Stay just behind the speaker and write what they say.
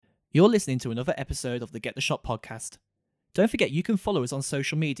You're listening to another episode of the Get the Shot podcast. Don't forget you can follow us on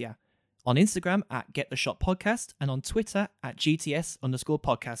social media, on Instagram at Get the Shot Podcast and on Twitter at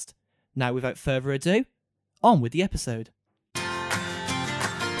GTS_podcast. Now without further ado, on with the episode.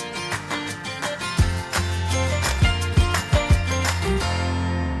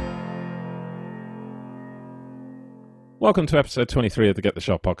 Welcome to episode 23 of the Get the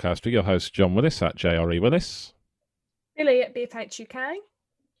Shot podcast with your host John Willis at JRE Willis. Billy at BFHUK.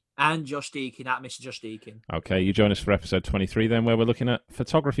 And Josh Deakin at Mr. Josh Deakin. Okay, you join us for episode 23 then, where we're looking at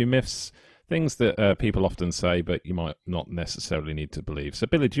photography myths, things that people often say but you might not necessarily need to believe. So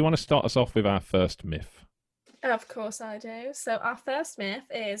Billy, do you want to start us off with our first myth? Of course I do. So our first myth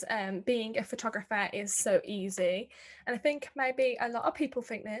is being a photographer is so easy. And I think maybe a lot of people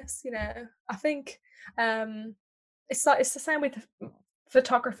think this, I think it's the same with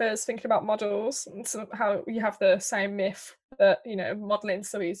photographers thinking about models, and so how you have the same myth that modeling's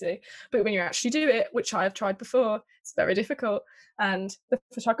so easy, but when you actually do it, which I have tried before, it's very difficult. And the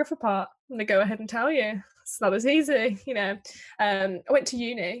photographer part, I'm gonna go ahead and tell you, it's not as easy. I went to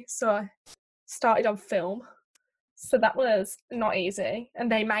uni, so I started on film, so that was not easy, and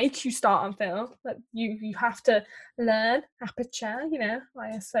they make you start on film. Like you have to learn aperture,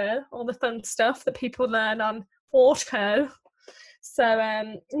 ISO, all the fun stuff that people learn on auto. So,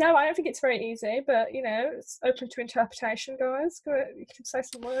 no, I don't think it's very easy, but, it's open to interpretation, guys. You can say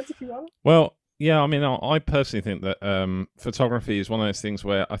some words if you want. Well, yeah, I mean, I personally think that photography is one of those things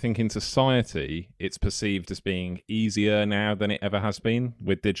where I think in society it's perceived as being easier now than it ever has been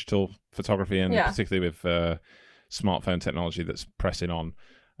with digital photography and particularly with smartphone technology that's pressing on.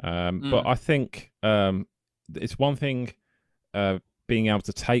 But I think it's one thing being able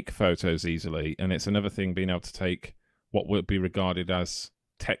to take photos easily, and it's another thing being able to take what would be regarded as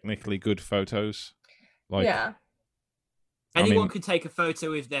technically good photos. Anyone can take a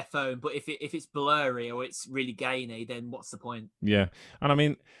photo with their phone, but if it's blurry or it's really grainy, then what's the point? Yeah, and I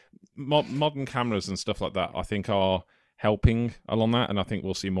mean, modern cameras and stuff like that, I think are helping along that, and I think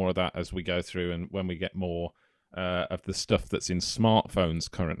we'll see more of that as we go through and when we get more of the stuff that's in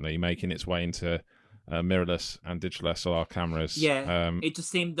smartphones currently making its way into mirrorless and digital SLR cameras. Yeah, it just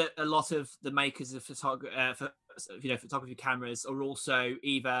seemed that a lot of the makers of photography cameras are also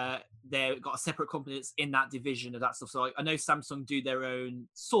either they've got a separate company that's in that division of that stuff. So I know Samsung do their own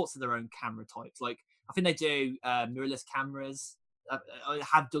camera types. Like I think they do mirrorless cameras.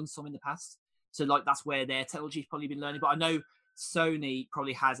 Have done some in the past. So like that's where their technology's probably been learning. But I know Sony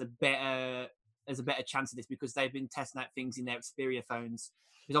probably has a better chance of this because they've been testing out things in their Xperia phones.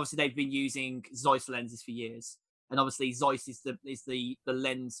 Because obviously they've been using Zeiss lenses for years, and obviously Zeiss is the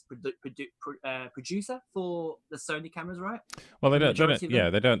lens producer for the Sony cameras, right? Well, they don't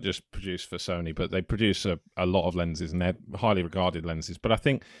just produce for Sony, but they produce a lot of lenses, and they're highly regarded lenses. But I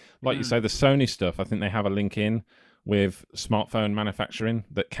think, like you say, the Sony stuff, I think they have a link in with smartphone manufacturing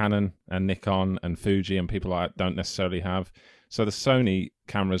that Canon and Nikon and Fuji and people like that don't necessarily have. So the Sony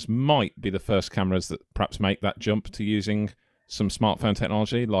cameras might be the first cameras that perhaps make that jump to using some smartphone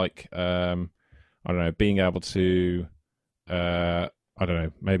technology, like I don't know, being able to I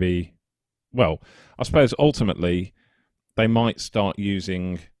suppose ultimately they might start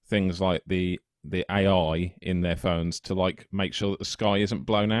using things like the AI in their phones to like make sure that the sky isn't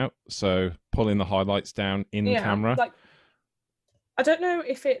blown out, so pulling the highlights down in camera. Like, I don't know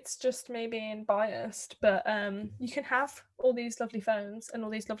if it's just me being biased, but you can have all these lovely phones and all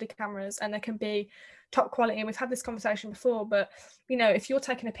these lovely cameras, and they can be top quality. And we've had this conversation before, but if you're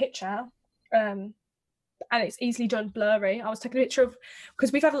taking a picture and it's easily done blurry. I was taking a picture of,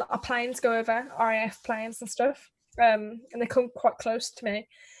 because we've had a lot of planes go over, RAF planes and stuff, and they come quite close to me.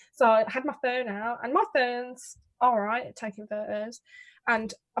 So I had my phone out, and my phone's all right at taking photos.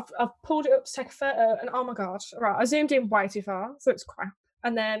 And I've pulled it up to take a photo, and oh my god, right, I zoomed in way too far, so it's crap.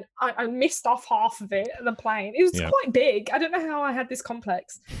 And then I missed off half of it, the plane. It was quite big. I don't know how I had this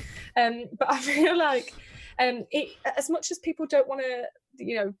complex. But I feel like as much as people don't want to,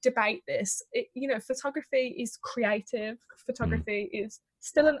 debate this, photography is creative. Photography is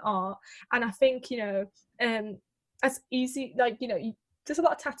still an art. And I think, as easy, there's a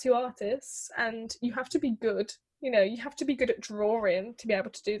lot of tattoo artists, and you have to be good. You have to be good at drawing to be able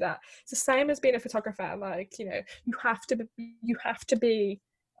to do that. It's the same as being a photographer. You have to be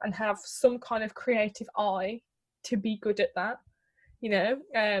and have some kind of creative eye to be good at that. I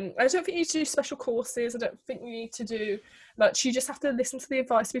don't think you need to do special courses. I don't think you need to do much. You just have to listen to the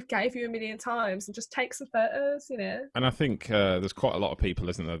advice we've gave you a million times and just take some photos, And I think there's quite a lot of people,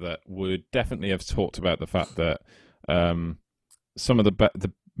 isn't there, that would definitely have talked about the fact that some of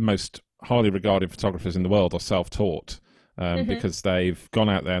the most highly regarded photographers in the world are self-taught, because they've gone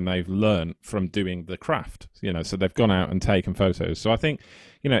out there and they've learned from doing the craft, so they've gone out and taken photos. So I think,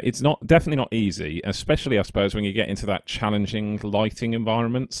 it's definitely not easy, especially I suppose when you get into that challenging lighting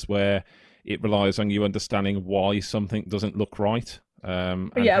environments where it relies on you understanding why something doesn't look right.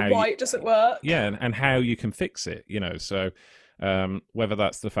 Why it doesn't work. Yeah, and how you can fix it, so whether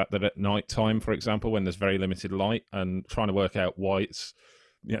that's the fact that at night time, for example, when there's very limited light, and trying to work out why it's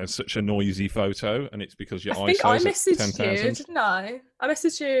such a noisy photo, and it's because your ISO's I at messaged 10,000. you, didn't I? I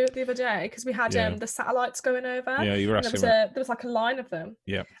messaged you the other day because we had the satellites going over. Yeah, you were asking. There was like a line of them.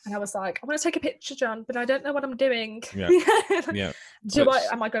 Yeah. And I was like, I want to take a picture, John, but I don't know what I'm doing. Yeah. Yeah.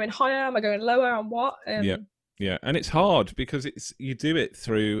 Am I going higher? Am I going lower? And what? Yeah, and it's hard because you do it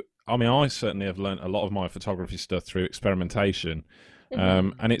through. I mean, I certainly have learned a lot of my photography stuff through experimentation.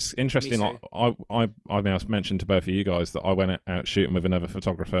 And it's interesting. Like, I mean, I mentioned to both of you guys that I went out shooting with another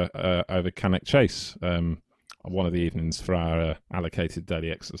photographer over Cannock Chase one of the evenings for our allocated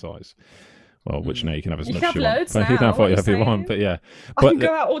daily exercise. Well, which now you can have as much as you want. But you can have what you want. But yeah, I can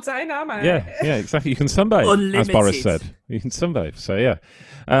go out all day now, mate. Yeah, exactly. You can sunbathe, Unlimited. as Boris said. You can sunbathe. So yeah,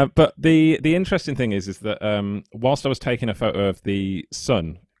 but the interesting thing is that whilst I was taking a photo of the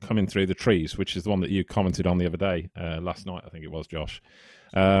sun coming through the trees, which is the one that you commented on the other day, last night, I think it was, Josh.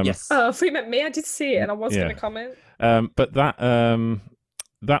 Yes. Oh, if you meant me, I did see it, and I was going to comment. But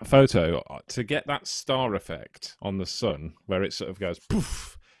that photo, to get that star effect on the sun, where it sort of goes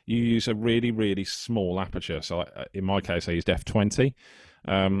poof, you use a really, really small aperture. So in my case, I used f20.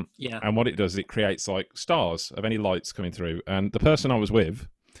 And what it does is it creates like stars of any lights coming through. And the person I was with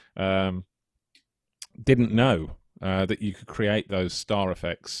didn't know that you could create those star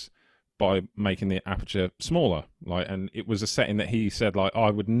effects by making the aperture smaller. And it was a setting that he said, I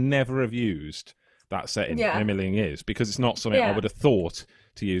would never have used that setting in a million years, because it's not something I would have thought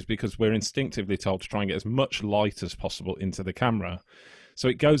to use, because we're instinctively told to try and get as much light as possible into the camera. So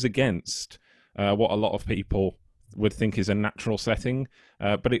it goes against what a lot of people would think is a natural setting.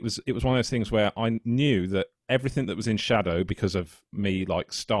 But it was one of those things where I knew that everything that was in shadow, because of me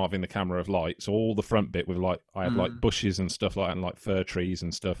starving the camera of light, so all the front bit with I had bushes and stuff like that, and fir trees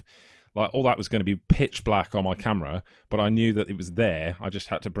and stuff, all that was going to be pitch black on my camera. But I knew that it was there. I just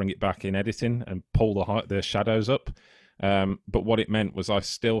had to bring it back in editing and pull the shadows up. But what it meant was I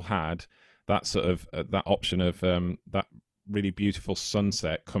still had that sort of that option of that really beautiful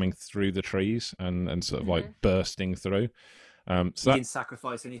sunset coming through the trees and sort of bursting through. So you didn't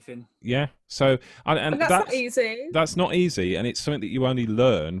sacrifice anything. Yeah. So and that's not easy. That's not easy, and it's something that you only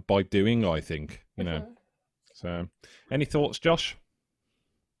learn by doing, I think. So, any thoughts, Josh?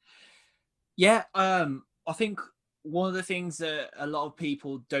 Yeah. I think one of the things that a lot of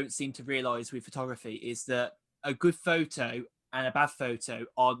people don't seem to realize with photography is that a good photo and a bad photo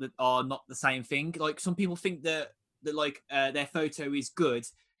are not the same thing. Some people think that their photo is good,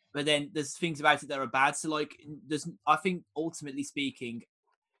 but then there's things about it that are bad. So I think ultimately speaking,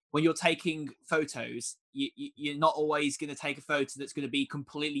 when you're taking photos, you're not always going to take a photo that's going to be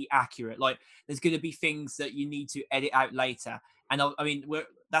completely accurate. There's going to be things that you need to edit out later. And I mean,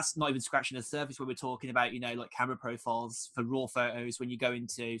 that's not even scratching the surface when we're talking about, camera profiles for raw photos. When you go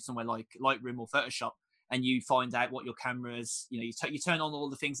into somewhere like Lightroom or Photoshop, and you find out what your camera's, you turn on all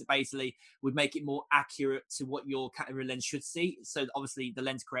the things that basically would make it more accurate to what your camera lens should see. So obviously the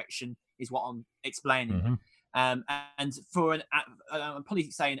lens correction is what I'm explaining. And for I'm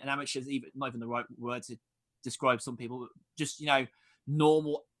probably saying an amateur is not even the right word to describe some people, just,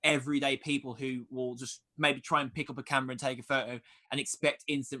 normal everyday people who will just maybe try and pick up a camera and take a photo and expect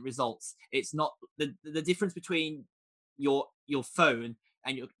instant results. It's not the difference between your phone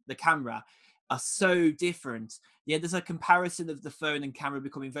and the camera are so different. Yeah, there's a comparison of the phone and camera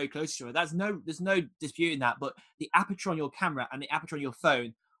becoming very close to each other. There's no disputing that. But the aperture on your camera and the aperture on your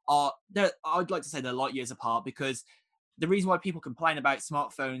phone I'd like to say they're light years apart, because the reason why people complain about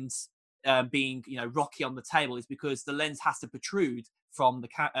smartphones being rocky on the table is because the lens has to protrude from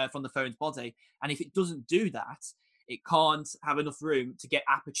the phone's body, and if it doesn't do that, it can't have enough room to get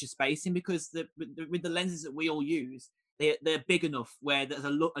aperture spacing, because with the lenses that we all use, they're big enough where there's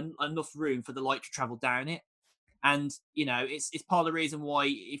enough room for the light to travel down it. And it's part of the reason why,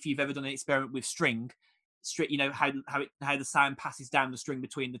 if you've ever done an experiment with string, how the sound passes down the string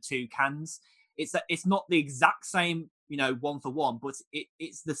between the two cans, it's not the exact same one for one, but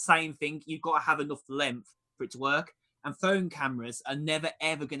it's the same thing. You've got to have enough length for it to work, and phone cameras are never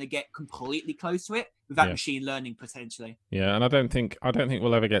ever going to get completely close to it without machine learning potentially. Yeah, and I don't think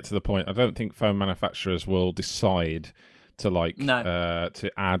we'll ever get to the point. I don't think phone manufacturers will decide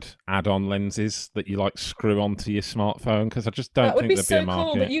to add on lenses that you like screw onto your smartphone, because I just don't think there'd be a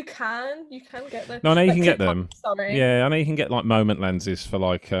market. Cool, but you can get them. No, I know you can get them. Sorry. Yeah, I know you can get like moment lenses for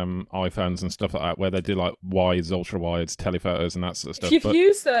like iPhones and stuff like that, where they do like wides, ultra wides, telephotos, and that sort of stuff. If you've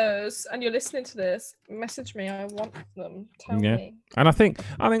used those and you're listening to this, message me. I want them. Tell me. And I think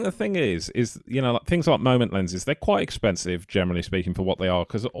the thing is like things like moment lenses, they're quite expensive generally speaking for what they are,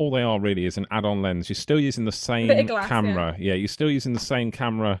 because all they are really is an add-on lens. You're still using the same camera. Yeah, you're still using the same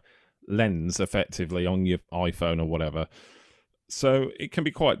camera lens effectively on your iPhone or whatever. So it can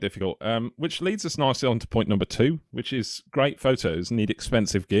be quite difficult, which leads us nicely on to point number 2, which is great photos need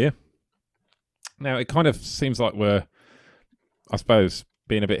expensive gear. Now, it kind of seems like we're, I suppose,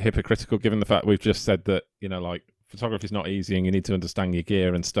 being a bit hypocritical given the fact we've just said that, like, photography is not easy and you need to understand your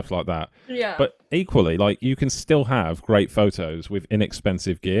gear and stuff like that. Yeah. But equally, like, you can still have great photos with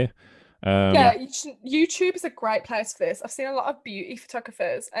inexpensive gear. YouTube is a great place for this. I've seen a lot of beauty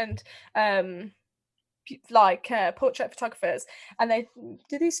photographers and portrait photographers, and they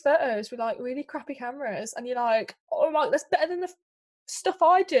do these photos with like really crappy cameras, and you're like, oh my, that's better than the stuff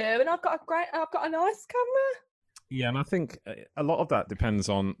I do, and I've got a nice camera. Yeah, and I think a lot of that depends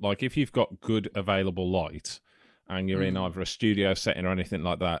on, like, if you've got good available light and you're in either a studio setting or anything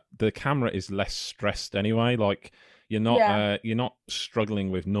like that, the camera is less stressed anyway. Like, you're not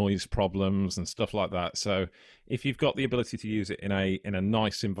struggling with noise problems and stuff like that. So if you've got the ability to use it in a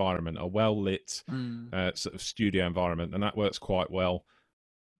nice environment, a well lit sort of studio environment, then that works quite well.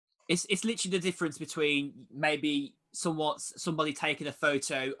 It's literally the difference between maybe somebody taking a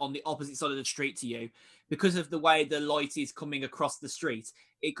photo on the opposite side of the street to you, because of the way the light is coming across the street.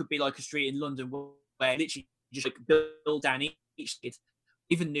 It could be like a street in London where literally just like build down each street,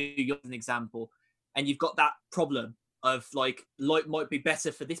 even New York as an example, and you've got that problem of like light might be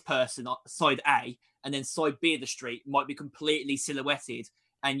better for this person side A, and then side B of the street might be completely silhouetted,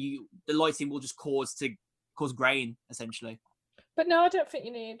 and the lighting will just cause grain essentially. But no, I don't think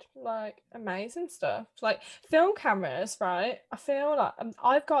you need like amazing stuff like film cameras, right? I feel like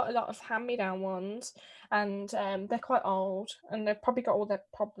I've got a lot of hand-me-down ones, and they're quite old, and they've probably got all their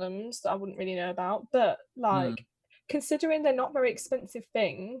problems that I wouldn't really know about. But like, considering they're not very expensive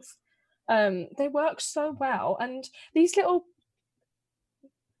things, they work so well. And these little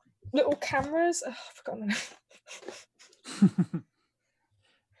cameras, I've forgotten the name.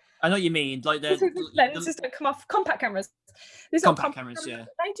 I know what you mean. Like the lenses don't come off. Compact cameras. These compact cameras, yeah.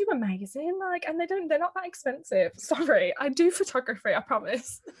 They do amazing. Like, and they're not that expensive. Sorry, I do photography. I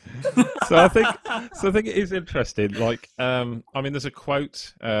promise. So I think it is interesting. Like, I mean, there's a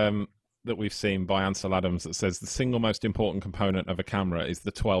quote that we've seen by Ansel Adams that says the single most important component of a camera is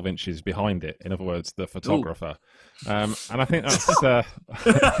the 12 inches behind it. In other words, the photographer. And I think that's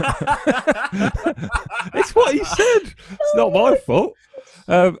it's what he said. It's not my fault.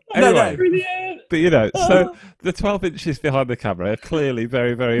 Anyway, but so the 12 inches behind the camera are clearly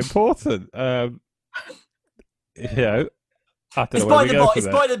very, very important. I don't know it's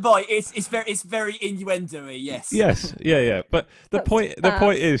by the by. It's very innuendo-y. Yes. Yes. Yeah. But the point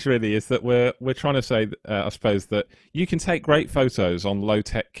is that we're trying to say, I suppose, that you can take great photos on low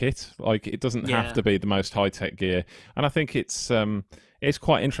tech kit. Like, it doesn't have to be the most high tech gear. And I think it's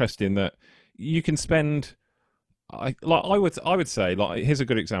quite interesting that you can spend. I would say, like, here's a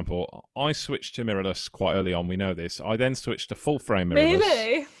good example. I switched to mirrorless quite early on. We know this. I then switched to full frame mirrorless.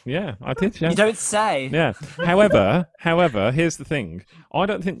 Really? Yeah, I did. Yeah. You don't say. Yeah. However, here's the thing. I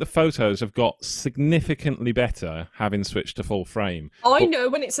don't think the photos have got significantly better having switched to full frame. I know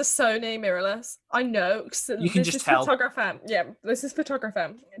when it's a Sony mirrorless. I know. You can just tell. This is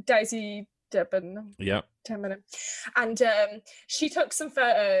photographer Daisy Debon. Yeah. 10 minutes. And she took some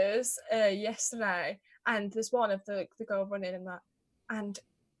photos yesterday. And there's one of the girl running in that, and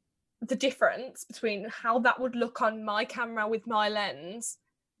the difference between how that would look on my camera with my lens,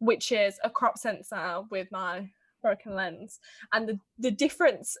 which is a crop sensor with my broken lens, and the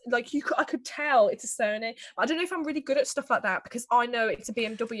difference, like, I could tell it's a Sony. I don't know if I'm really good at stuff like that, because I know it's a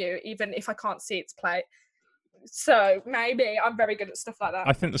BMW even if I can't see its plate. So maybe I'm very good at stuff like that.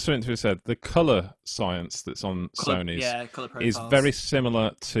 I think there's something to be said. The colour science that's on Sony's is very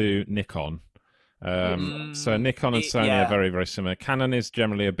similar to Nikon. So Nikon and Sony are very, very similar. Canon is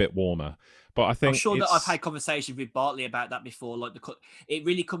generally a bit warmer, but I think I'm sure that I've had conversations with Bartley about that before. Like, it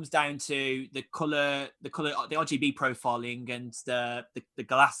really comes down to the color, the RGB profiling, and the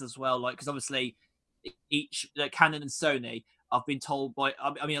glass as well. Like, because obviously each Canon and Sony, I've been told by,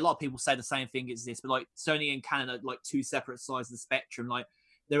 I mean, a lot of people say the same thing as this, but like Sony and Canon are like two separate sides of the spectrum. Like,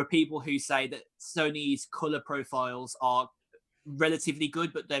 there are people who say that Sony's color profiles are relatively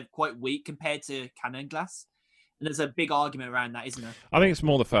good, but they're quite weak compared to Canon glass. And there's a big argument around that, isn't there? I think it's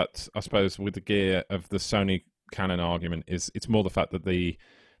more the fact, I suppose, with the gear of the Sony Canon argument it's more the fact that the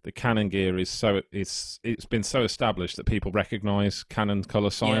Canon gear it's been so established that people recognise Canon colour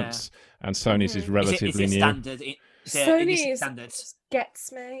science, and Sony's is relatively new. Standard? Sony's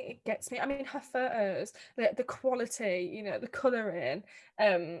gets me. It gets me. I mean, her photos, the quality, the colouring.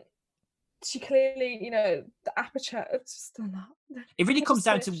 She clearly, the aperture. It's just a lot. It really comes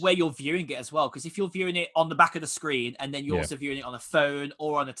down to where you're viewing it as well, because if you're viewing it on the back of the screen and then you're also viewing it on a phone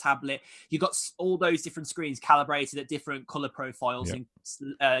or on a tablet, you've got all those different screens calibrated at different color profiles and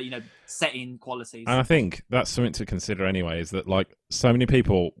setting qualities. And I think that's something to consider anyway, is that like so many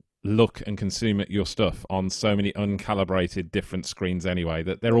people look and consume your stuff on so many uncalibrated different screens anyway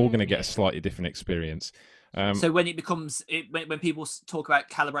that they're all going to get a slightly different experience. So when when people talk about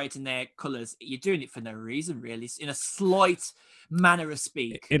calibrating their colours, you're doing it for no reason, really. It's in a slight manner of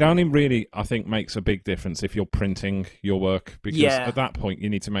speak. It only really, I think, makes a big difference if you're printing your work, because at that point you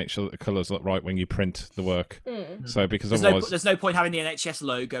need to make sure that the colours look right when you print the work. So because otherwise, there's no point having the NHS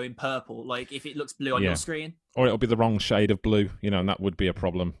logo in purple, like if it looks blue on your screen, or it'll be the wrong shade of blue, and that would be a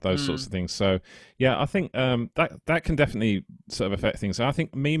problem. Those sorts of things. So I think that can definitely sort of affect things. So I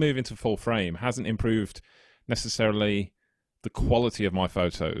think me moving to full frame hasn't improved necessarily the quality of my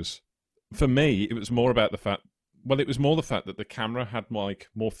photos. For me, it was more about the fact that the camera had like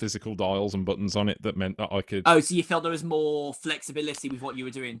more physical dials and buttons on it that meant that I could... Oh, so you felt there was more flexibility with what you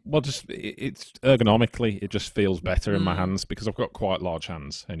were doing? Well, just it's ergonomically, it just feels better in my hands because I've got quite large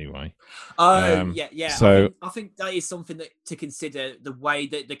hands anyway. Oh, yeah. So I think that is something to consider, the way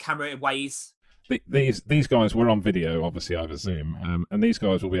that the camera weighs. These guys were on video, obviously over Zoom, and these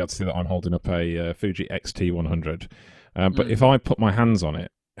guys will be able to see that I'm holding up a Fuji X-T100. But if I put my hands on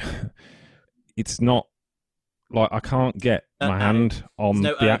it, it's not like I can't get my hand on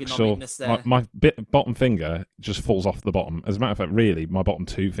the actual. My bottom finger just falls off the bottom. As a matter of fact, really, my bottom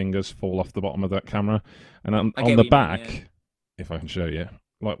two fingers fall off the bottom of that camera, and on the back, if I can show you,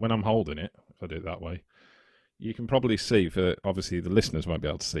 like when I'm holding it, if I do it that way. You can probably see, for obviously the listeners won't be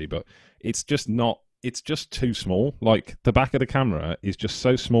able to see, but it's just too small. Like the back of the camera is just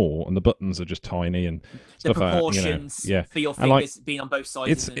so small and the buttons are just tiny and stuff like that. The proportions for your fingers being on both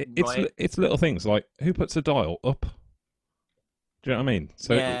sides. It's little things like who puts a dial up? Do you know what I mean?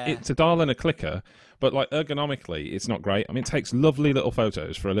 So it's a dial and a clicker, but like ergonomically, it's not great. I mean, it takes lovely little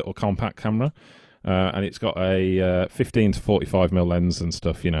photos for a little compact camera. And it's got a 15 to 45mm lens and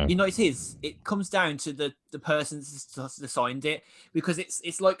stuff, You know, it comes down to the person that's designed it, because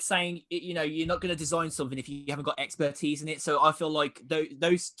it's like saying, you're not going to design something if you haven't got expertise in it. So I feel like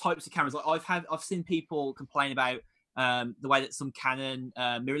those types of cameras, like I've seen people complain about the way that some Canon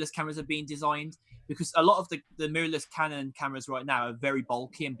mirrorless cameras are being designed, because a lot of the mirrorless Canon cameras right now are very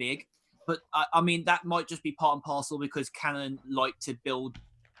bulky and big. But I mean, that might just be part and parcel because Canon like to build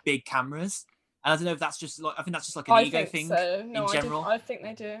big cameras. And I don't know if that's just like, I think that's just like an ego thing in general. I think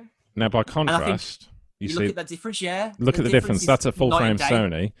they do. Now, by contrast, you see, look at that difference, Look at the difference. That's a full frame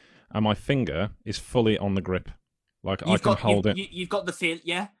Sony, and my finger is fully on the grip. Like I can hold it. You've got the feel,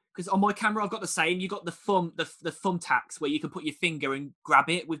 because on my camera I've got the same. You've got the thumbtacks where you can put your finger and grab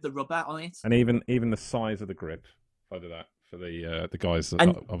it with the rubber on it. And even the size of the grip, if I do that for the guys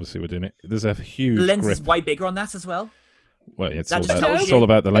that obviously were doing it, there's a huge the lens grip. is way bigger on that as well. Well, it's all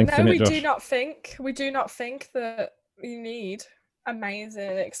about the length in it, Josh. We do not think that you need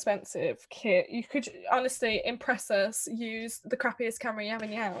amazing, expensive kit. You could honestly impress us. Use the crappiest camera you have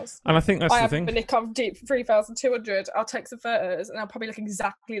in your house. And I think that's the thing. I have a Nikon Deep 3200. I'll take some photos, and I'll probably look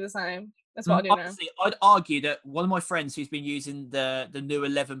exactly the same. That's what I do honestly, now. I'd argue that one of my friends who's been using the new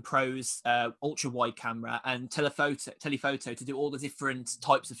 11 Pro's ultra wide camera and telephoto to do all the different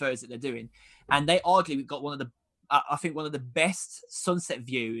types of photos that they're doing, and they arguably got one of the best sunset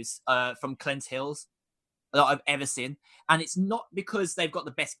views from Clent Hills that I've ever seen. And it's not because they've got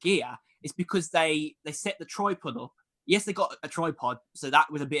the best gear, it's because they set the tripod up. Yes, they got a tripod, so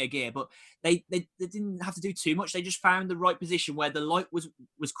that was a bit of gear, but they didn't have to do too much. They just found the right position where the light was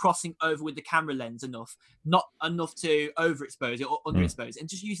crossing over with the camera lens enough, not enough to overexpose it or underexpose it, and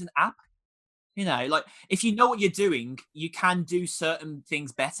just use an app. Like if you know what you're doing, you can do certain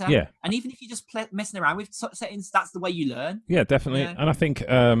things better. Yeah. And even if you're just messing around with settings, that's the way you learn. Yeah, definitely. Yeah. And I think,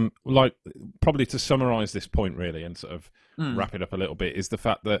 like, probably to summarize this point really and sort of wrap it up a little bit, is the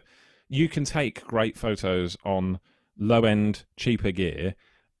fact that you can take great photos on low-end, cheaper gear.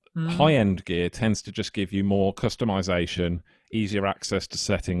 High-end gear tends to just give you more customization, easier access to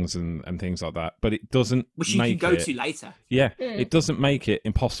settings and things like that, but it doesn't which you can go to later. It doesn't make it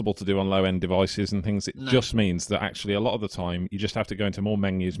impossible to do on low-end devices and things. It just means that actually a lot of the time you just have to go into more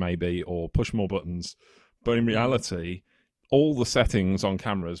menus maybe, or push more buttons, But in reality, all the settings on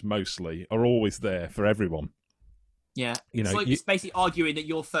cameras mostly are always there for everyone. Yeah, you know, it's basically arguing that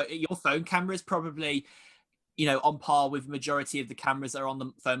your phone camera is probably, on par with majority of the cameras that are on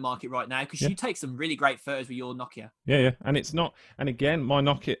the phone market right now, because you take some really great photos with your Nokia. Yeah, and it's not. And again, my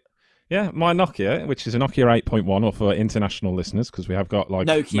Nokia, which is a Nokia 8.1, or for international listeners, because we have got like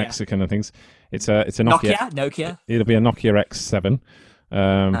Nokia. Mexican and things. It's a Nokia. It'll be a Nokia X7.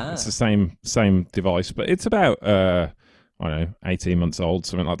 It's the same device, but it's about 18 months old,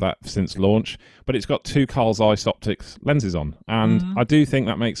 something like that, since launch. But it's got 2 Carl Zeiss optics lenses on, and I do think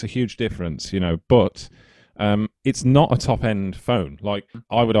that makes a huge difference, But it's not a top-end phone. Like,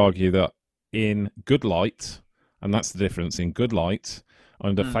 I would argue that in good light, and that's the difference, in good light,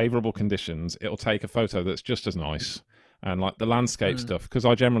 under favourable conditions, it'll take a photo that's just as nice. And like the landscape stuff, because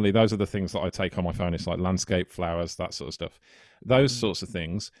those are the things that I take on my phone. It's like landscape, flowers, that sort of stuff. Those sorts of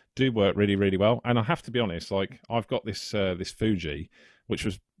things do work really, really well. And I have to be honest, like, I've got this Fuji, which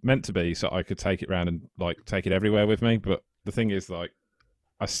was meant to be so I could take it around and like take it everywhere with me. But the thing is, like,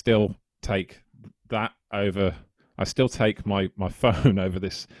 I still take that over. I still take my phone over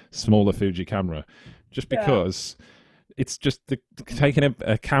this smaller Fuji camera, just because it's just taking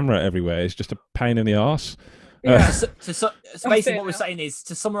a camera everywhere is just a pain in the arse. Yeah. So basically, what we're saying is,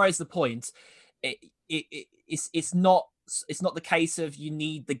 to summarize the point, it's not the case of you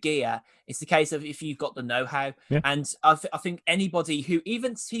need the gear. It's the case of if you've got the know-how. Yeah. And I think anybody who,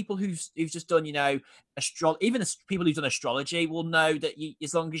 even people who've just done, even people who've done astrology, will know that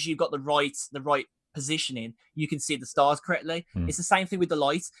as long as you've got the right positioning, you can see the stars correctly. It's the same thing with the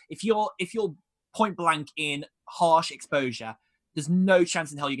light. If you're point blank in harsh exposure, there's no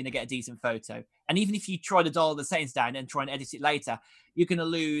chance in hell you're going to get a decent photo. And even if you try to dial the settings down and try and edit it later, you're going to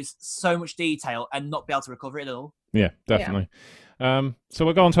lose so much detail and not be able to recover it at all. Yeah, definitely. Yeah. So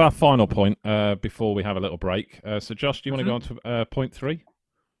we'll go on to our final point before we have a little break. So Josh, do you want to go on to point 3?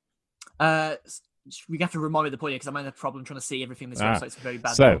 We have to remind me of the point, because I'm having a problem trying to see everything. This website's very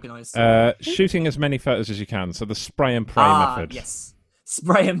badly organised. Shooting as many photos as you can. So the spray and pray method. Yes.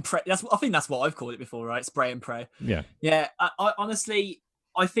 Spray and pray. I think that's what I've called it before, right? Spray and pray. Yeah. Yeah. I honestly,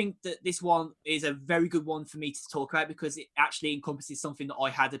 I think that this one is a very good one for me to talk about, because it actually encompasses something that I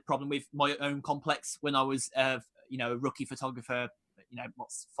had a problem with, my own complex, when I was, a rookie photographer,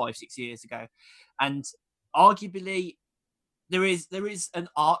 5-6 years ago. And arguably, there is an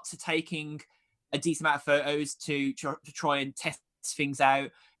art to taking a decent amount of photos to try and test things out,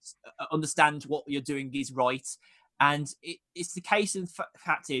 understand what you're doing is right. And it's the case, and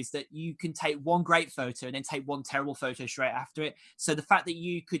fact is that you can take one great photo and then take one terrible photo straight after it. So the fact that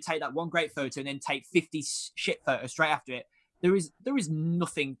you could take that one great photo and then take 50 shit photos straight after it, there's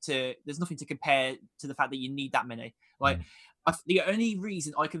nothing to compare to the fact that you need that many. Like, the only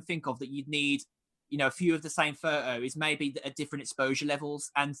reason I can think of that you'd need, a few of the same photo is maybe a different exposure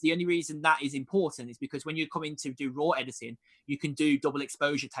levels. And the only reason that is important is because when you come in to do raw editing, you can do double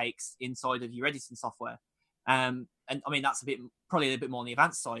exposure takes inside of your editing software. And I mean, that's probably a bit more on the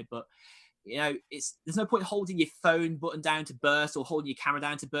advanced side, but there's no point holding your phone button down to burst or holding your camera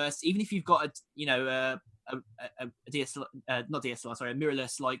down to burst, even if you've got a DSLR, not DSLR, sorry, a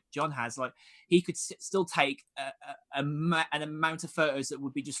mirrorless like John has. Like, he could still take an amount of photos that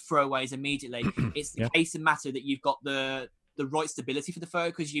would be just throwaways immediately. It's the case and matter that you've got the right stability for the photo,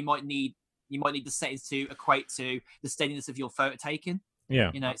 because you might need the settings to equate to the steadiness of your photo taking.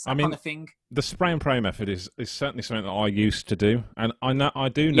 Yeah, it's that kind of thing. The spray and pray method is certainly something that I used to do, and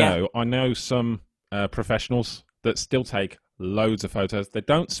I know some professionals that still take loads of photos. They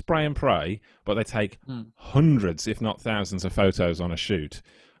don't spray and pray, but they take hundreds, if not thousands, of photos on a shoot,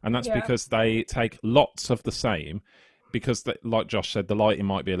 and that's because they take lots of the same. Because, like Josh said, the lighting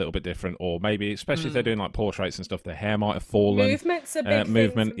might be a little bit different, or maybe, especially if they're doing like portraits and stuff, their hair might have fallen. Movement's a big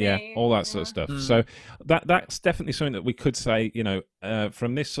movement, thing for me. all that sort of stuff. So that's definitely something that we could say,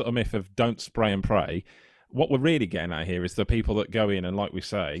 from this sort of myth of don't spray and pray. What we're really getting at here is the people that go in and, like we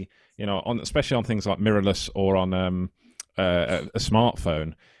say, especially on things like mirrorless or on a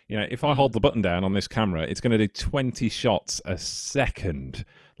smartphone. If I hold the button down on this camera, it's going to do 20 shots a second,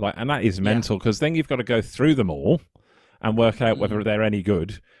 and that is mental, because then you've got to go through them all and work out whether they're any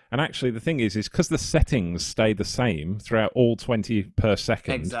good. And actually, the thing is because the settings stay the same throughout all 20 per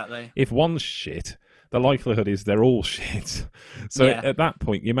second. Exactly. If one's shit, the likelihood is they're all shit. So at that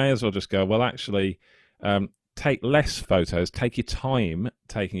point, you may as well just go, well, actually, take less photos, take your time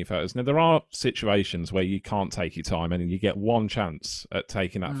taking your photos. Now, there are situations where you can't take your time and you get one chance at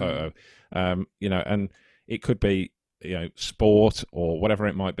taking that photo, and it could be, sport or whatever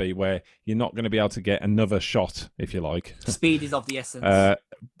it might be, where you're not going to be able to get another shot, if you like. Speed is of the essence.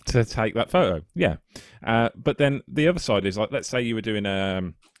 to take that photo. Yeah. But then the other side is like, let's say you were doing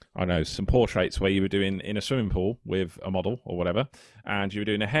I don't know, some portraits where you were doing in a swimming pool with a model or whatever, and you were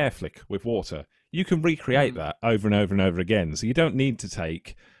doing a hair flick with water. You can recreate that over and over and over again. So you don't need to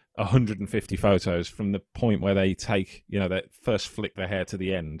take 150 photos from the point where they take, they first flick their hair to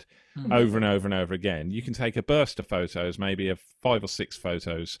the end over and over and over again. You can take a burst of photos, maybe of 5 or 6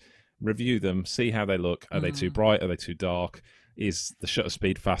 photos, review them, see how they look. Are they too bright? Are they too dark? Is the shutter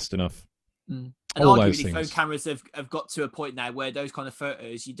speed fast enough? And all arguably, those things. phone cameras have got to a point now where those kind of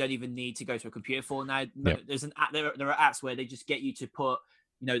photos you don't even need to go to a computer for now. There's an app, there are apps where they just get you to put,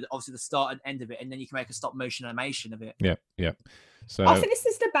 obviously the start and end of it, and then you can make a stop motion animation of it. Yeah. So I think this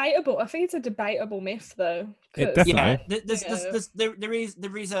is debatable. I think it's a debatable myth, though. Definitely. There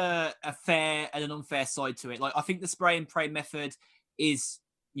is a fair and an unfair side to it. Like, I think the spray and pray method is,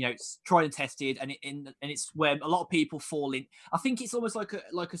 it's tried and tested, and it's where a lot of people fall in. I think it's almost like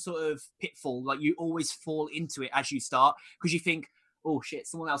a sort of pitfall. Like, you always fall into it as you start, because you think, oh shit,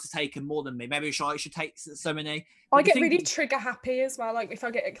 someone else has taken more than me. Maybe I should take so many. I get really trigger happy as well. Like, if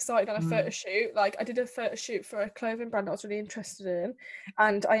I get excited on a photo shoot, like I did a photo shoot for a clothing brand I was really interested in,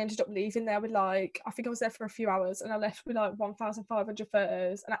 and I ended up leaving there with I think I was there for a few hours, and I left with 1,500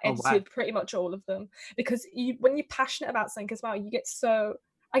 photos, and I edited pretty much all of them, because when you're passionate about something as well,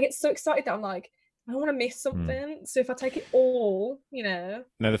 I get so excited that I'm like, I don't want to miss something. So if I take it all, Now,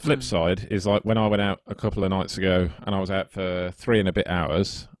 the flip side is like when I went out a couple of nights ago and I was out for 3 and a bit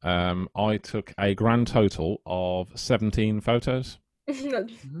hours, I took a grand total of 17 photos. That's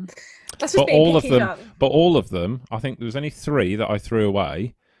just being picky, but all of them, I think there was only 3 that I threw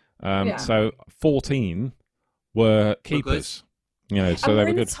away. So 14 were keepers. So and they we're were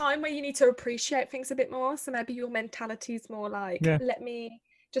in good. a time where you need to appreciate things a bit more. So maybe your mentality is more like, let me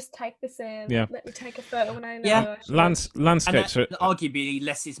just take this in. Let me take a photo when I know. Landscapes are arguably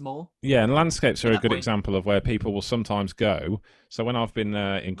less is more. Yeah, and landscapes are a good example of where people will sometimes go. So when I've been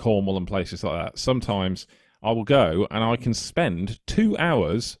in Cornwall and places like that, sometimes I will go and I can spend 2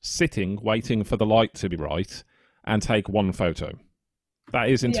 hours sitting waiting for the light to be right and take one photo. That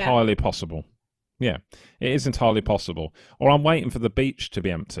is entirely possible. Yeah, it is entirely possible. Or I'm waiting for the beach to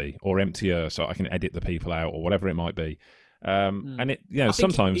be empty or emptier so I can edit the people out or whatever it might be. And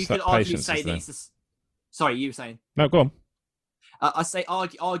sometimes that patience is there. Sorry, you were saying? No, go on. I say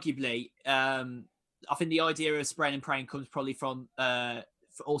arguably, I think the idea of spraying and praying comes probably from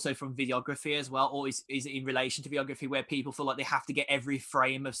also from videography as well, or is in relation to videography, where people feel like they have to get every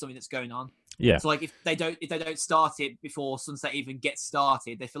frame of something that's going on. Yeah. So like if they don't start it before sunset even gets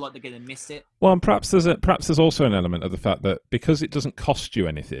started, they feel like they're going to miss it. Well, and perhaps there's also an element of the fact that because it doesn't cost you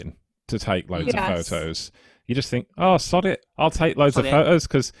anything to take loads of photos, you just think, oh, sod it, I'll take loads of photos,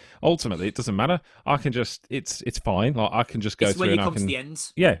 because ultimately it doesn't matter. I can just, it's fine. Like, I can just go through and I can. To the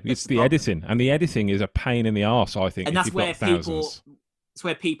end. Yeah, it's the editing, and the editing is a pain in the arse, I think. And that's where it's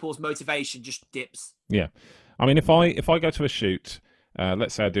where people's motivation just dips. Yeah, I mean, if I go to a shoot,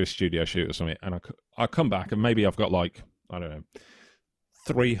 let's say I do a studio shoot or something, and I come back and maybe I've got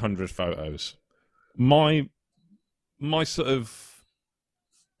 300 photos. My sort of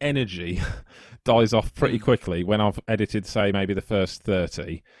energy dies off pretty quickly when I've edited, say, maybe the first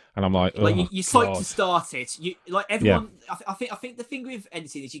 30, and I'm like, you're psyched to start it. You like everyone. Yeah. I think the thing with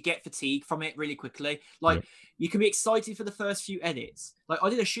editing is you get fatigue from it really quickly. You can be excited for the first few edits. Like,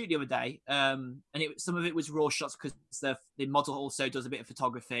 I did a shoot the other day, and some of it was raw shots because the model also does a bit of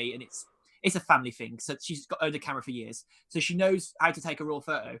photography, and it's a family thing. So she's owned a camera for years, so she knows how to take a raw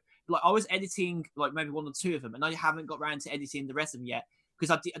photo. But I was editing maybe 1 or 2 of them, and I haven't got around to editing the rest of them yet.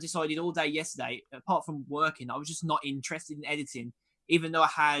 Because I decided all day yesterday, apart from working, I was just not interested in editing, even though I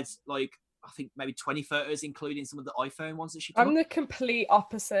had I think maybe 20 photos, including some of the iPhone ones that she took. I'm the complete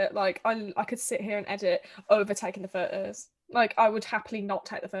opposite. I could sit here and edit over taking the photos. I would happily not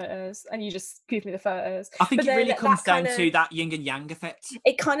take the photos, and you just give me the photos. I think it really comes down to that yin and yang effect.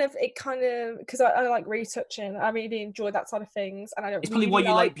 It kind of, because I like retouching. I really enjoy that side of things, and I don't. It's probably why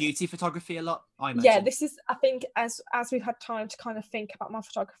you like beauty photography a lot. I imagine. Yeah, this is. I think as we've had time to kind of think about my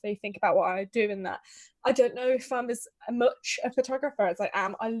photography, think about what I do in that. I don't know if I'm as much a photographer as I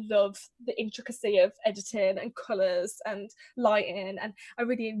am. I love the intricacy of editing and colours and lighting, and I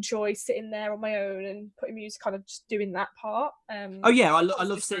really enjoy sitting there on my own and putting music on and just doing that part. I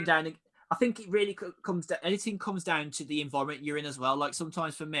love sitting down. And I think it really comes down. Editing comes down to the environment you're in as well. Like,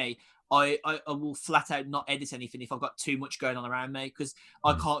 sometimes for me, I will flat out not edit anything if I've got too much going on around me, because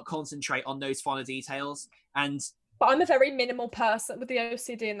I can't concentrate on those finer details. But I'm a very minimal person with the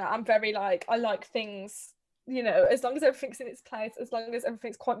OCD in that I'm very I like things you know, as long as everything's in its place, as long as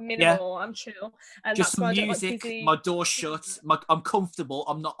everything's quite minimal, I'm chill. And just that's some why music, I don't like busy... my door's shut, I'm comfortable,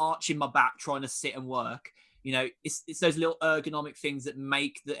 I'm not arching my back trying to sit and work. You know, it's those little ergonomic things that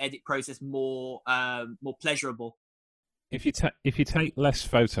make the edit process more pleasurable. If you take less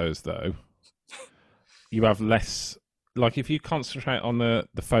photos, though, you have less. Like if you concentrate on the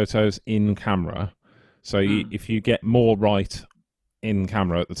photos in camera, so if you get more right in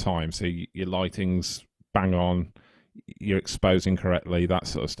camera at the time, so your lighting's bang on, you're exposing correctly, that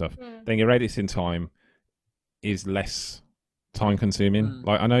sort of stuff, then your editing time is less time consuming.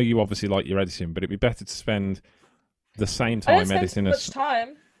 Like I know you obviously like your editing, but it'd be better to spend the same time editing much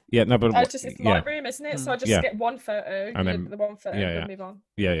time. Yeah, no, but it's Lightroom, isn't it? So I just get one photo, and then the one photo, and move on.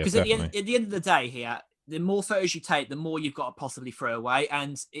 Yeah, because at the end of the day, here, the more photos you take, the more you've got to possibly throw away,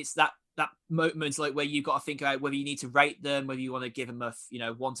 and it's that moments like where you've got to think about whether you need to rate them, whether you want to give them a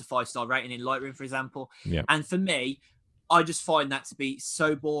 1 to 5 star rating in Lightroom, for example. Yeah. And for me, I just find that to be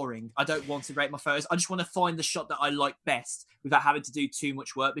so boring. I don't want to rate my photos. I just want to find the shot that I like best without having to do too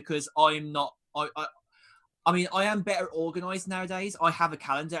much work, because I'm not. I mean, I am better organized nowadays. I have a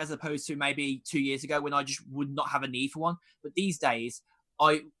calendar as opposed to maybe 2 years ago when I just would not have a need for one. But these days,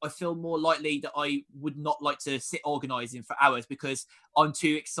 I feel more likely that I would not like to sit organizing for hours because I'm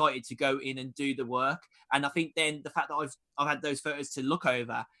too excited to go in and do the work. And I think then the fact that I've had those photos to look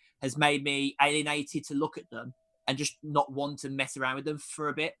over has made me alienated to look at them and just not want to mess around with them for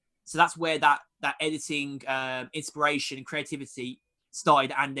a bit. So that's where that editing inspiration and creativity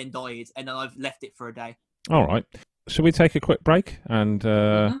started and then died. And then I've left it for a day. All right. Shall we take a quick break and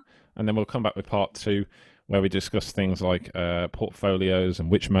then we'll come back with part 2 where we discuss things like portfolios and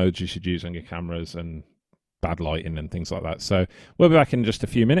which modes you should use on your cameras and bad lighting and things like that. So we'll be back in just a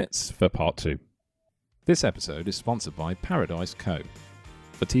few minutes for part 2. This episode is sponsored by Paradise Co.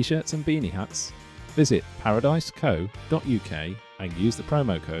 For t-shirts and beanie hats, visit paradiseco.uk and use the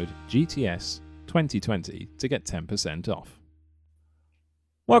promo code GTS2020 to get 10% off.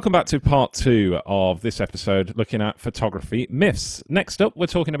 Welcome back to part 2 of this episode, looking at photography myths. Next up, we're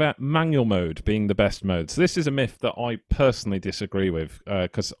talking about manual mode being the best mode. So this is a myth that I personally disagree with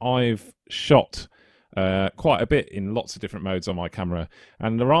because I've shot quite a bit in lots of different modes on my camera.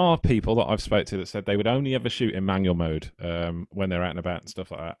 And there are people that I've spoke to that said they would only ever shoot in manual mode when they're out and about and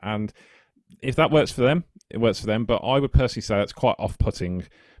stuff like that. And if that works for them, it works for them. But I would personally say that's quite off-putting,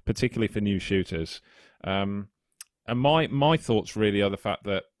 particularly for new shooters. And my thoughts really are the fact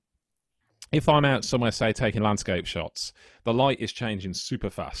that if I'm out somewhere, say, taking landscape shots, the light is changing super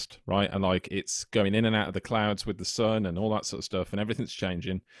fast, right? And like it's going in and out of the clouds with the sun and all that sort of stuff, and everything's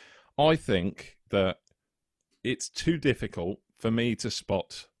changing. I think that it's too difficult for me to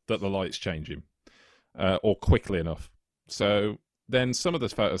spot that the light's changing or quickly enough. So then some of the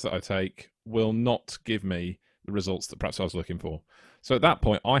photos that I take will not give me the results that perhaps I was looking for. So at that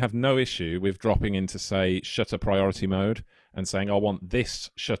point, I have no issue with dropping into, say, shutter priority mode and saying, I want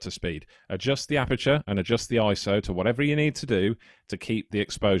this shutter speed. Adjust the aperture and adjust the ISO to whatever you need to do to keep the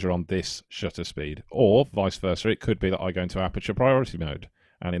exposure on this shutter speed. Or vice versa, it could be that I go into aperture priority mode.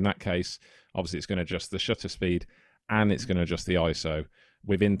 And in that case, obviously it's going to adjust the shutter speed and it's going to adjust the ISO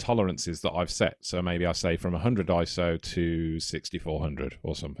within tolerances that I've set. So maybe I say from 100 ISO to 6400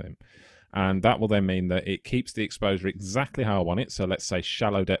 or something. And that will then mean that it keeps the exposure exactly how I want it. So let's say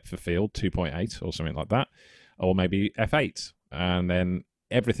shallow depth of field, 2.8 or something like that, or maybe f8. And then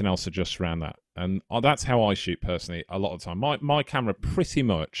everything else adjusts around that. And that's how I shoot personally a lot of the time. My camera pretty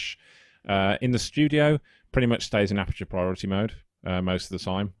much, in the studio, pretty much stays in aperture priority mode most of the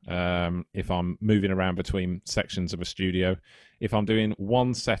time. If I'm moving around between sections of a studio, if I'm doing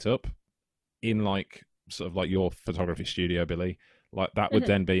one setup in like sort of like your photography studio, Billy, like that would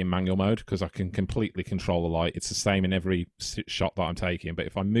then be in manual mode because I can completely control the light. It's the same in every shot that I'm taking. But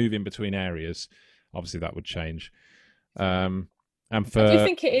if I move in between areas, obviously that would change. And for... I do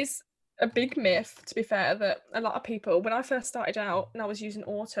think it is a big myth, to be fair, that a lot of people, when I first started out and I was using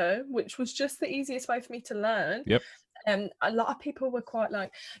auto, which was just the easiest way for me to learn. Yep. A lot of people were quite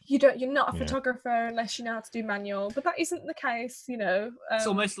like, you're not a photographer unless you know how to do manual, but that isn't the case, you know. It's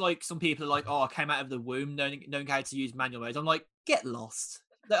almost like some people are like, oh, I came out of the womb knowing how to use manual mode. I'm like, get lost.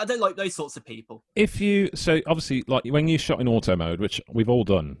 I don't like those sorts of people. So obviously, like when you shot in auto mode, which we've all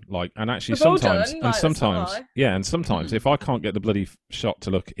done, like, and actually sometimes if I can't get the bloody shot to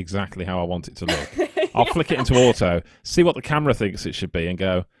look exactly how I want it to look, I'll flick it into auto, see what the camera thinks it should be, and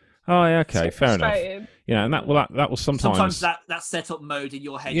go, oh, yeah, okay, fair enough. Yeah, and that will sometimes that setup mode in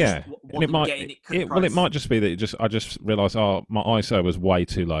your head. Yeah, and it might just be that I just realised, oh, my ISO was way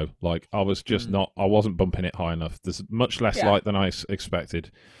too low. Like I was just I wasn't bumping it high enough. There's much less light than I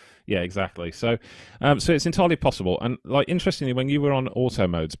expected. Yeah, exactly. So, so it's entirely possible. And like, interestingly, when you were on auto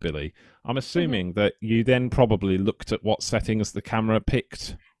modes, Billy, I'm assuming that you then probably looked at what settings the camera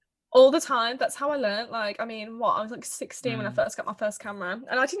picked. All the time. That's how I learned. Like, I mean, I was like 16 when I first got my first camera,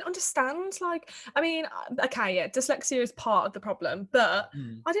 and I didn't understand. Like, I mean, okay, yeah, dyslexia is part of the problem, but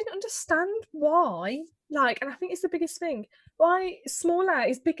I didn't understand why. Like, and I think it's the biggest thing. Why smaller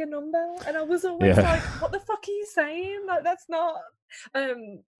is bigger number, and I was always like, "What the fuck are you saying? Like, that's not."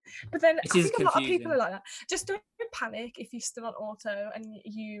 But then I think a lot of people are like that. Just don't panic if you're still on auto and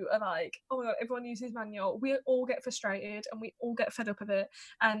you are like, oh my god, everyone uses manual. We all get frustrated and we all get fed up of it.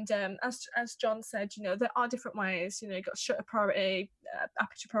 And as John said, you know, there are different ways. You know, you've got shutter priority,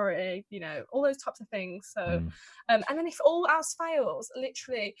 aperture priority, you know, all those types of things. So, and then if all else fails,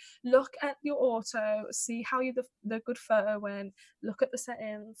 literally look at your auto, see how you the good photo when, look at the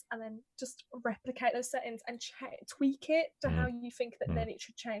settings, and then just replicate those settings and tweak it to how you think that then it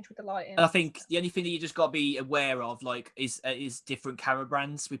should change with the lighting. And I think the only thing that you just got to be aware of, like, is different camera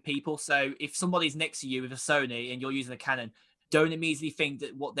brands with people. So if somebody's next to you with a Sony and you're using a Canon, don't immediately think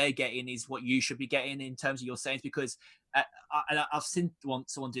that what they're getting is what you should be getting in terms of your settings, because I've seen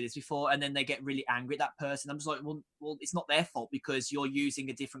someone do this before, and then they get really angry at that person. I'm just like, well, it's not their fault because you're using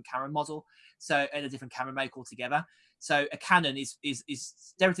a different camera model, so, and a different camera make altogether. So a Canon is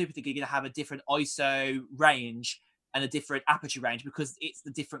stereotypically going to have a different ISO range and a different aperture range because it's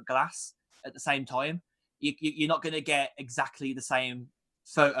the different glass at the same time. You're not going to get exactly the same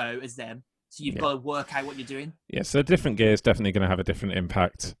photo as them. So you've got to work out what you're doing. Yeah, so different gear is definitely going to have a different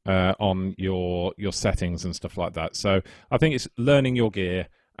impact on your settings and stuff like that. So I think it's learning your gear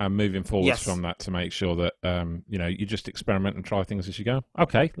and moving forwards from that to make sure that you know, you just experiment and try things as you go.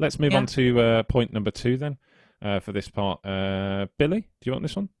 Okay, let's move on to point number 2 then for this part. Billy, do you want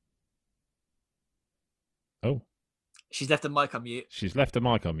this one? Oh. She's left the mic on mute. She's left the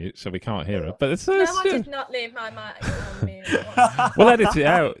mic on mute, so we can't hear her. But no, I did not leave my mic on mute. We'll edit it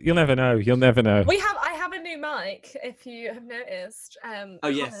out. You'll never know. You'll never know. I have a new mic, if you have noticed.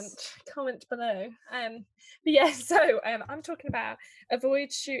 Comment below. But yeah, so I'm talking about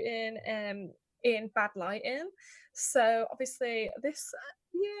avoid shooting in bad lighting. So obviously this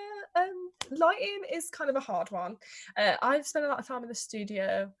lighting is kind of a hard one. I've spent a lot of time in the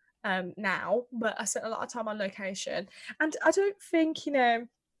studio now, but I spent a lot of time on location, and I don't think, you know,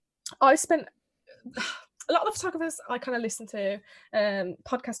 I spent a lot of the photographers I kind of listen to,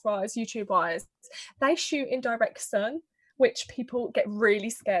 podcast wise, YouTube wise, they shoot in direct sun, which people get really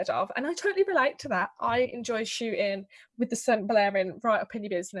scared of, and I totally relate to that. I enjoy shooting with the sun blaring right up in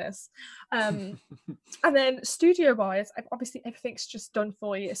your business. And then studio wise, obviously everything's just done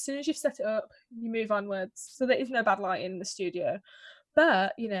for you. As soon as you've set it up, you move onwards, so there is no bad lighting in the studio.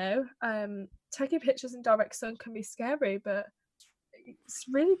 But, you know, taking pictures in direct sun can be scary, but it's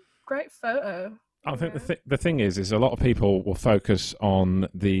really great photo. I think the thing is a lot of people will focus on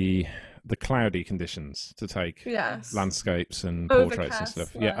the cloudy conditions to take landscapes and portraits and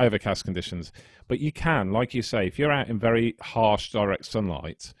stuff. Yeah, overcast conditions. But you can, like you say, if you're out in very harsh direct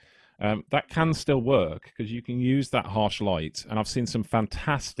sunlight, that can still work because you can use that harsh light. And I've seen some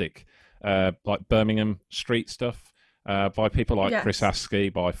fantastic, like Birmingham street stuff. By people like Chris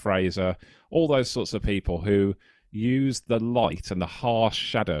Askey, by Fraser, all those sorts of people who use the light and the harsh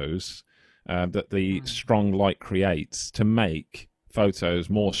shadows that the strong light creates to make photos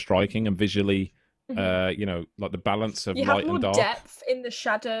more striking and visually, you know, like the balance of light and dark. You have more depth in the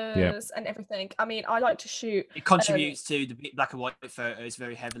shadows and everything. I mean, I like to shoot. It contributes to the black and white photos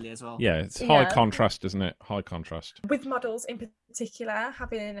very heavily as well. Yeah, it's high contrast, isn't it? High contrast. With models in particular,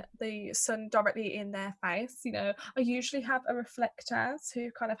 having the sun directly in their face, you know, I usually have a reflector to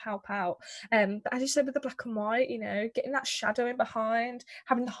kind of help out. But as you said, with the black and white, you know, getting that shadow in behind,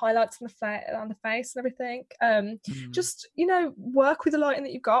 having the highlights on the face and everything. Just, you know, work with the lighting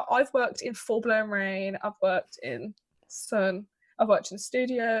that you've got. I've worked in full blown rain. I've worked in sun. I've worked in the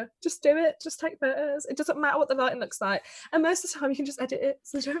studio. Just do it. Just take photos. It doesn't matter what the lighting looks like. And most of the time you can just edit it,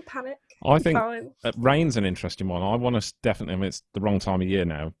 so don't panic. I think rain's an interesting one. I want to definitely, I mean, it's the wrong time of year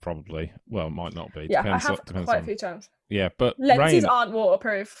now, probably. Well, it might not be. Yeah, depends, I have quite a few times. Yeah, but lenses aren't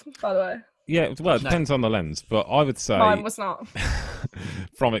waterproof, by the way. Yeah, well, it depends on the lens, but I would say... Mine was not.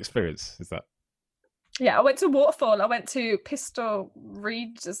 From experience, is that? Yeah, I went to Waterfall. I went to Pistol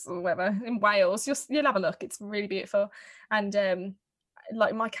Regis or whatever in Wales. You'll have a look. It's really beautiful. And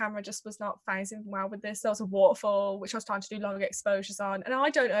like my camera just was not phasing well with this. There was a waterfall which I was trying to do longer exposures on, and I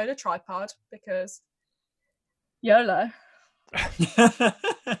don't own a tripod because YOLO.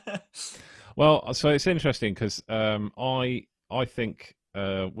 Well, so it's interesting because I think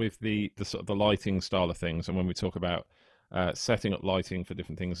with the sort of the lighting style of things, and when we talk about setting up lighting for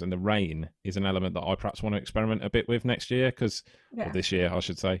different things, and the rain is an element that I perhaps want to experiment a bit with next year, because this year I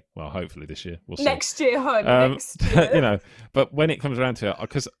should say, well, hopefully this year, we'll see. Next year, next year. You know, but when it comes around to it,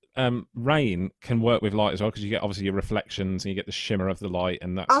 because rain can work with light as well, because you get obviously your reflections and you get the shimmer of the light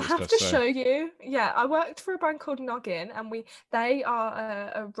and that I'll sort of have stuff. to show you. Yeah, I worked for a brand called Noggin, and they are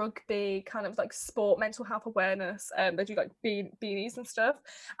a rugby kind of like sport mental health awareness. They do like beanies and stuff,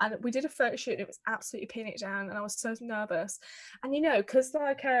 and we did a photo shoot and it was absolutely pinning it down, and I was so nervous. And you know, because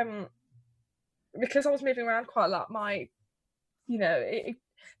I was moving around quite a lot,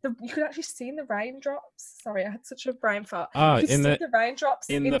 you could actually see in the raindrops. Sorry, I had such a brain fart. You could see the raindrops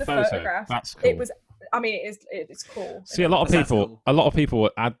in the photograph. That's cool. It was. I mean, it's cool. See, a lot of people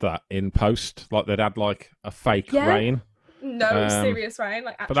would add that in post, like they'd add like a fake rain. No, serious rain,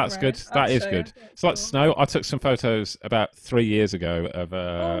 like actual but that's rain. good. That is good. It's like snow. I took some photos about 3 years ago of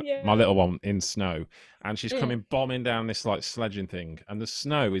my little one in snow, and she's coming bombing down this like sledging thing, and the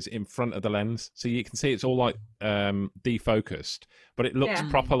snow is in front of the lens, so you can see it's all like defocused, but it looks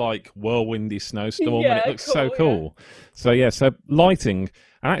proper like whirlwindy snowstorm, and it looks so cool. Yeah. So lighting,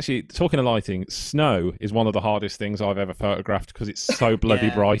 and actually talking of lighting, snow is one of the hardest things I've ever photographed because it's so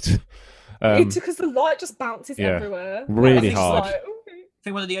bloody bright. Because the light just bounces everywhere. Really hard. Like, I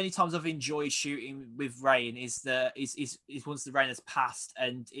think one of the only times I've enjoyed shooting with rain is once the rain has passed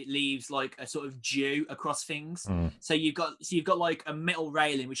and it leaves like a sort of dew across things. So you've got like a metal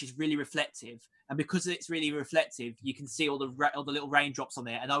railing which is really reflective, and because it's really reflective, you can see all the little raindrops on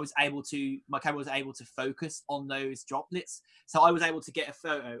there. And my camera was able to focus on those droplets, so I was able to get a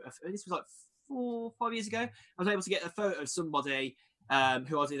photo of, this was like 4 or 5 years ago. I was able to get a photo of somebody who I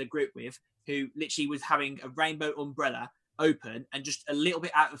was in a group with, who literally was having a rainbow umbrella open and just a little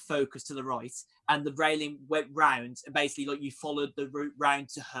bit out of focus to the right, and the railing went round, and basically like you followed the route round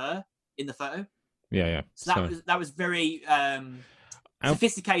to her in the photo. So that was very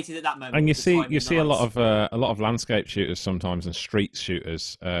sophisticated at that moment. And you see a lot of landscape shooters sometimes, and street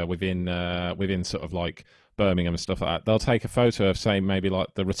shooters within sort of like Birmingham and stuff like that. They'll take a photo of, say, maybe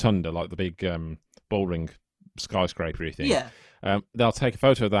like the rotunda, like the big Bullring skyscraper thing. They'll take a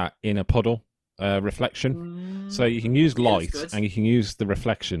photo of that in a puddle reflection, so you can use light and you can use the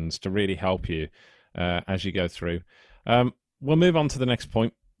reflections to really help you as you go through. We'll move on to the next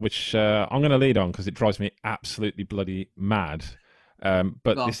point, which I'm going to lead on because it drives me absolutely bloody mad.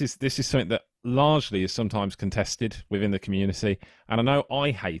 But this is something that largely is sometimes contested within the community, and I know I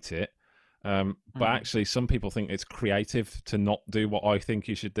hate it, but actually some people think it's creative to not do what I think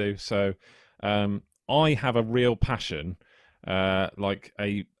you should do. So I have a real passion, like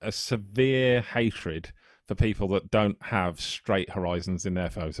a severe hatred for people that don't have straight horizons in their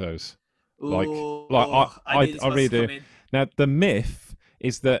photos. I really do. Now, the myth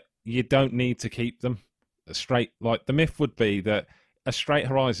is that you don't need to keep them straight. Like, the myth would be that a straight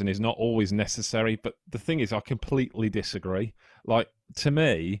horizon is not always necessary, but the thing is, I completely disagree. Like, to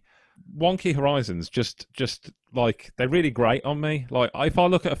me, wonky horizons just like, they're really great on me. Like, if I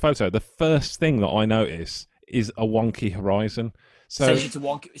look at a photo, the first thing that I notice is a wonky horizon. So sends you to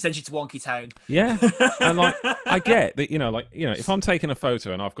wonky town. Yeah. And like, I get that, if I'm taking a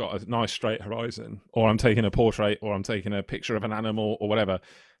photo and I've got a nice straight horizon, or I'm taking a portrait, or I'm taking a picture of an animal or whatever,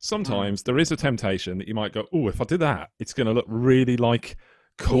 sometimes there is a temptation that you might go, oh, if I did that, it's going to look really like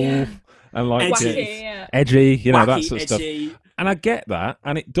cool and like edgy, Wacky, that sort of edgy stuff. And I get that,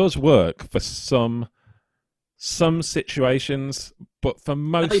 and it does work for some situations, but for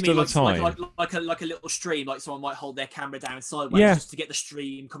most of the time, like a little stream, like someone might hold their camera down sideways just to get the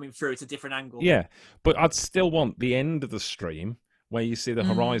stream coming through at a different angle. Yeah, but I'd still want the end of the stream where you see the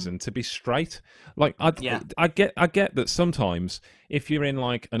horizon to be straight. Like, I get that sometimes if you're in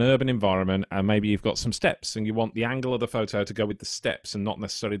like an urban environment and maybe you've got some steps and you want the angle of the photo to go with the steps and not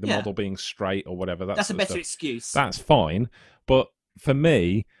necessarily the model being straight or whatever. That's a better excuse. That's fine, but for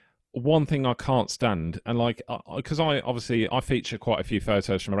me, one thing I can't stand, and like, because I feature quite a few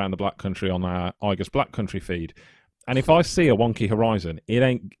photos from around the Black Country on our Igers Black Country feed, and if I see a wonky horizon,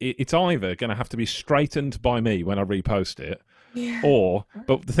 it's either going to have to be straightened by me when I repost it,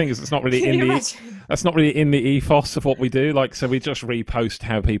 but the thing is, it's not really that's not really in the ethos of what we do. Like, so we just repost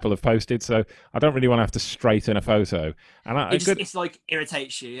how people have posted. So I don't really want to have to straighten a photo, and it's like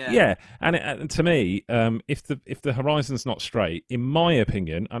irritates you. Yeah, and to me, if the horizon's not straight, in my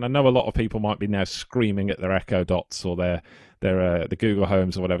opinion, and I know a lot of people might be now screaming at their Echo Dots or their the Google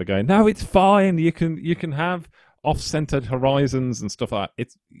Homes or whatever, going, no, it's fine. You can have off-centered horizons and stuff like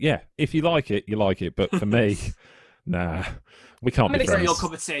that. If you like it, you like it. But for me, nah, we can't be friends. It's not your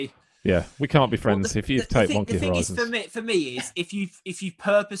cup of tea. Yeah, we can't be friends if you take wonky the thing horizons. Is for me is if you've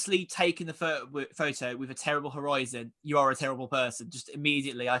purposely taken the photo with a terrible horizon, you are a terrible person. Just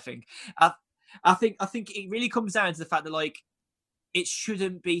immediately, I think. I think it really comes down to the fact that like it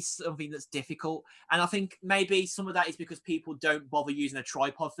shouldn't be something that's difficult, and I think maybe some of that is because people don't bother using a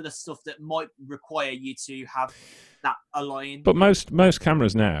tripod for the stuff that might require you to have that aligned. But most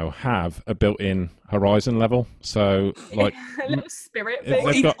cameras now have a built-in horizon level, so like a little spirit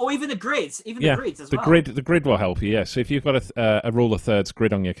thing, or even the grids, the grids as well. The grid will help you. Yeah, so if you've got a rule of thirds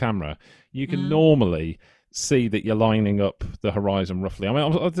grid on your camera, you can normally see that you're lining up the horizon roughly. I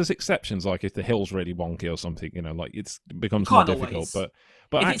mean, there's exceptions, like if the hill's really wonky or something, you know, like it becomes more difficult. But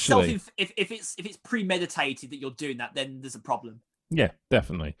if actually, if it's premeditated that you're doing that, then there's a problem. Yeah,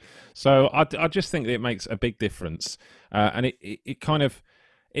 definitely. So I just think that it makes a big difference, and it kind of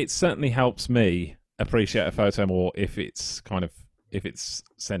certainly helps me appreciate a photo more if it's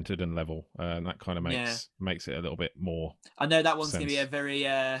centered and level, and that kind of makes it a little bit more. I know that one's going to be a very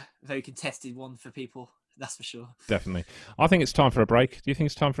contested one for people. That's for sure. Definitely. I think it's time for a break. Do you think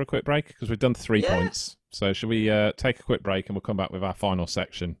it's time for a quick break? Because we've done 3 points. So should we take a quick break and we'll come back with our final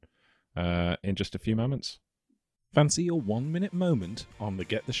section in just a few moments? Fancy your 1-minute moment on the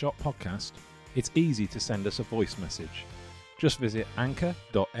Get the Shot podcast? It's easy to send us a voice message. Just visit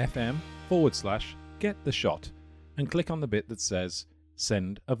anchor.fm/gettheshot and click on the bit that says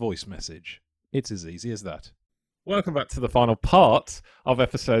send a voice message. It's as easy as that. Welcome back to the final part of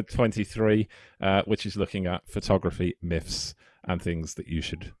episode 23, which is looking at photography myths and things that you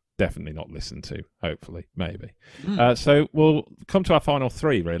should definitely not listen to, hopefully, maybe. So we'll come to our final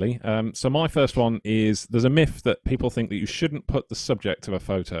 3, really. So my first one is there's a myth that people think that you shouldn't put the subject of a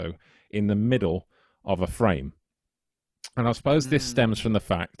photo in the middle of a frame. And I suppose this stems from the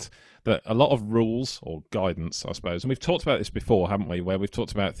fact that a lot of rules or guidance, I suppose, and we've talked about this before, haven't we, where we've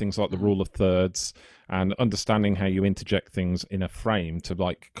talked about things like the rule of thirds and understanding how you interject things in a frame to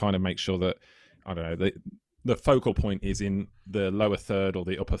like kind of make sure that, I don't know, the focal point is in the lower third or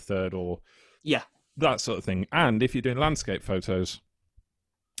the upper third or that sort of thing. And if you're doing landscape photos,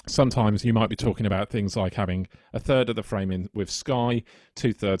 sometimes you might be talking about things like having a third of the frame in with sky,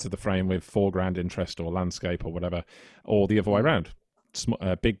 2/3 of the frame with foreground interest or landscape or whatever, or the other way around.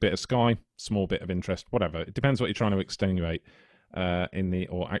 A big bit of sky, small bit of interest, whatever. It depends what you're trying to accentuate on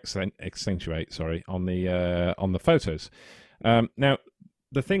the photos. Now,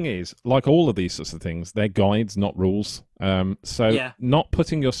 the thing is, like all of these sorts of things, they're guides, not rules. Not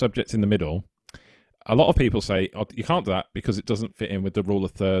putting your subject in the middle. A lot of people say you can't do that because it doesn't fit in with the rule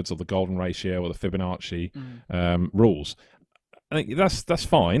of thirds or the golden ratio or the Fibonacci rules. I think that's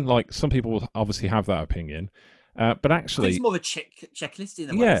fine. Like some people will obviously have that opinion. But actually, it's more of a checklist in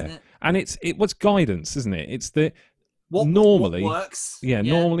a way, isn't it? And it was guidance, isn't it? It's the what normally works.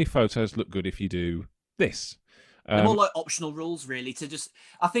 Normally photos look good if you do this. They're more like optional rules, really. To just,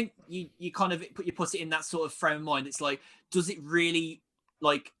 I think you kind of put it in that sort of frame of mind. It's like, does it really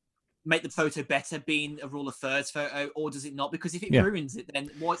like make the photo better being a rule of thirds photo, or does it not? Because if it ruins it, then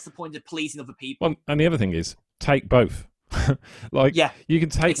what's the point of pleasing other people? Well, and the other thing is, take both. You can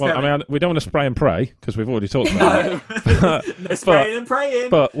take one. I mean, we don't want to spray and pray because we've already talked about it. No spraying and praying.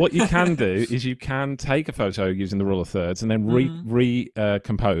 But what you can do is you can take a photo using the rule of thirds and then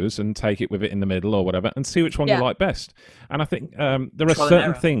recompose and take it with it in the middle or whatever and see which one you like best. And I think there are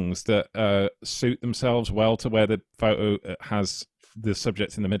certain things that suit themselves well to where the photo has the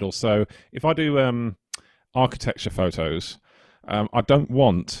subject in the middle. So if I do architecture photos, I don't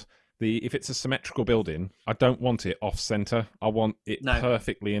want if it's a symmetrical building, I don't want it off center. I want it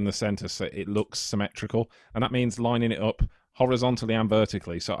perfectly in the center so it looks symmetrical. And that means lining it up horizontally and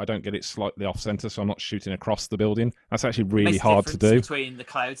vertically so I don't get it slightly off center so I'm not shooting across the building. That's actually really hard to do. Between the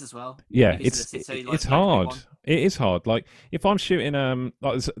clouds as well. Yeah, it's hard. It is hard. Like if I'm shooting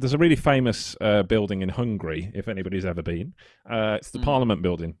there's a really famous building in Hungary, if anybody's ever been. It's the Parliament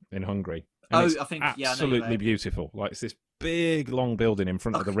building in Hungary. And I think absolutely beautiful. Like it's this big long building in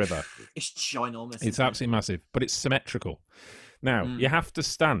front of the river. It's ginormous. It's absolutely massive, but it's symmetrical. Now you have to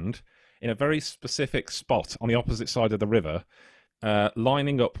stand in a very specific spot on the opposite side of the river,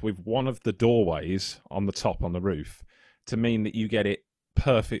 lining up with one of the doorways on the top on the roof to mean that you get it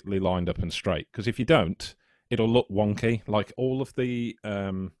perfectly lined up and straight. Because if you don't, it'll look wonky. Like all of the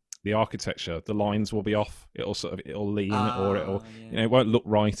architecture, the lines will be off. It'll lean or it won't look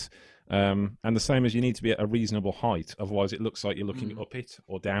right. And the same as you need to be at a reasonable height, otherwise it looks like you're looking up it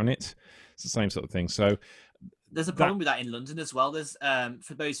or down it. It's the same sort of thing. So there's a problem with that in London as well. There's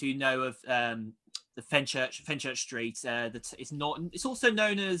for those who know of the Fenchurch Street. It's also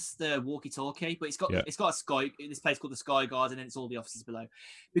known as the walkie-talkie, but it's got this place called the Sky Garden, and it's all the offices below.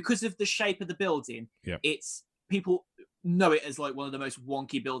 Because of the shape of the building, it's people know it as like one of the most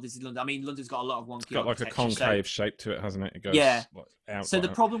wonky buildings in London. I mean, London's got a lot of wonky. It's got like a concave shape to it, hasn't it? It goes out. So the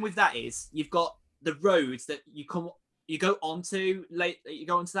problem with that is you've got the roads that you go onto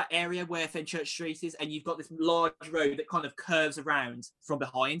that area where Fenchurch Street is, and you've got this large road that kind of curves around from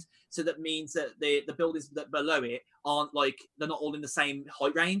behind. So that means that the buildings that below it aren't they're not all in the same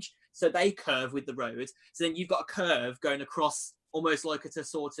height range. So they curve with the road. So then you've got a curve going across almost like it's a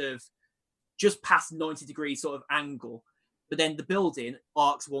sort of just past 90 degrees sort of angle. But then the building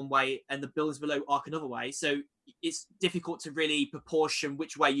arcs one way and the buildings below arc another way. So it's difficult to really proportion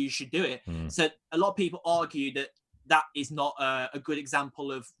which way you should do it. So a lot of people argue that is not a good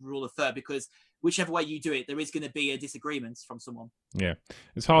example of rule of third, because whichever way you do it, there is going to be a disagreement from someone. Yeah,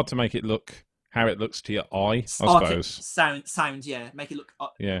 it's hard to make it look how it looks to your eye, I suppose. Sound, yeah. Make it look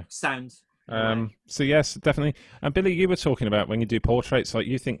sound. So yes, definitely. And Billy, you were talking about when you do portraits, like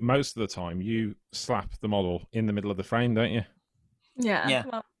you think most of the time you slap the model in the middle of the frame, don't you? Yeah.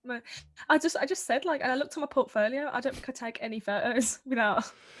 Well, I just said and I looked at my portfolio. I don't think I take any photos without.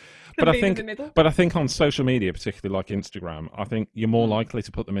 But I think on social media, particularly like Instagram, I think you're more likely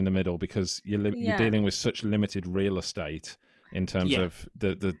to put them in the middle because you're dealing with such limited real estate in terms of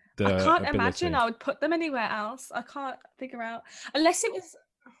the I can't ability. Imagine I would put them anywhere else. I can't figure out, unless it was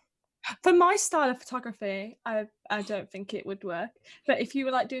for my style of photography. I don't think it would work. But if you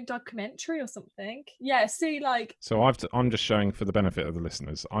were doing documentary or something, So I'm just showing, for the benefit of the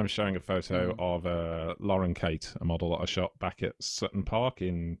listeners, I'm showing a photo of Lauren Kate, a model that I shot back at Sutton Park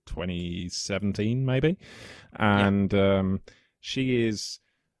in 2017 maybe, and she is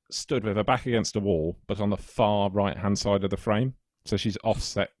stood with her back against a wall, but on the far right hand side of the frame, so she's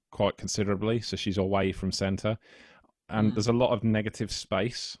offset quite considerably, so she's away from center. And there's a lot of negative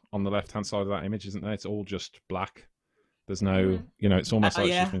space on the left-hand side of that image, isn't there? It's all just black. There's no, it's almost like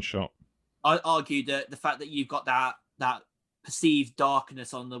she's been shot. I argue that the fact that you've got that perceived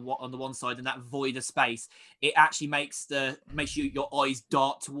darkness on the one side and that void of space, it actually makes your eyes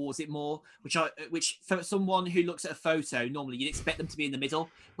dart towards it more. Which for someone who looks at a photo, normally you'd expect them to be in the middle,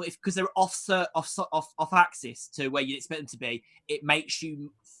 but because they're off axis to where you'd expect them to be, it makes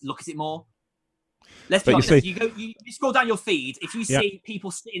you look at it more. Let's be honest. You scroll down your feed. If you see people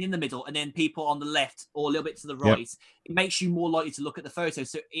sitting in the middle and then people on the left or a little bit to the right, it makes you more likely to look at the photo.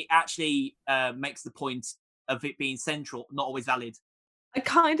 So it actually makes the point of it being central not always valid. I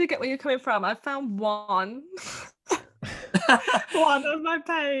kind of get where you're coming from. I found one on my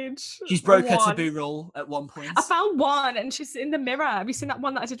page. She's broke her taboo rule at one point. I found one, and she's in the mirror. Have you seen that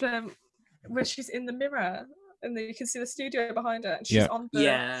one that I did where she's in the mirror and then you can see the studio behind her, and she's on the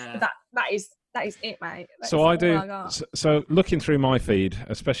That is it, mate. So I do. So looking through my feed,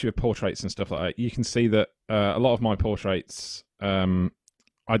 especially with portraits and stuff like that, you can see that a lot of my portraits,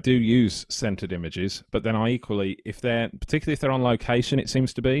 I do use centered images, but then I equally, particularly if they're on location, it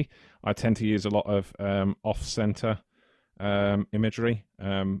seems to be, I tend to use a lot of off-center imagery.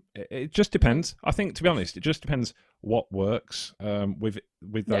 It just depends. I think, to be honest, it just depends what works with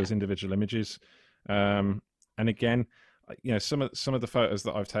those individual images. And again, some of the photos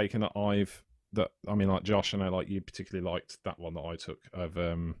that I've taken like Josh, I know like you particularly liked that one that I took of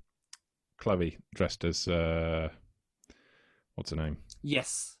Chloe dressed as what's her name?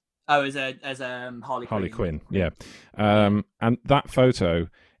 Yes. Oh, as Harley Quinn. Harley Quinn, yeah. And that photo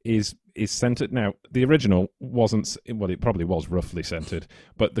is centered. Now, the original wasn't. Well, it probably was roughly centered,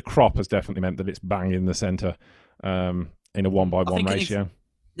 but the crop has definitely meant that it's bang in the center in a 1:1 ratio.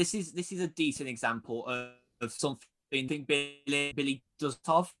 This is a decent example of something Billy does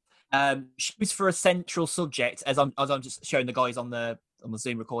have. Shoots for a central subject, as I'm just showing the guys on the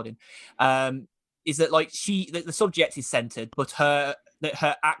Zoom recording. Is that the subject is centered, but her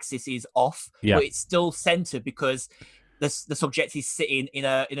axis is off, but it's still centered because the subject is sitting in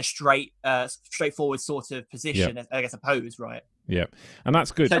a straightforward sort of position, I guess a pose, right? Yeah, and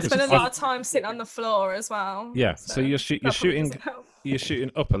that's good. So spend a lot of time sitting on the floor as well. Yeah, so you're shooting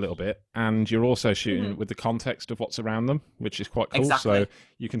up a little bit, and you're also shooting with the context of what's around them, which is quite cool. Exactly. So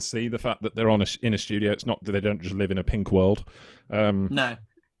you can see the fact that they're in a studio. It's not that they don't just live in a pink world. No.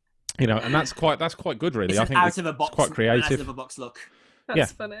 And that's quite good, really. I think it's quite creative. Out of a box look.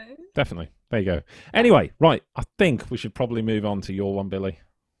 That's funny. Definitely. There you go. Anyway, right. I think we should probably move on to your one, Billy.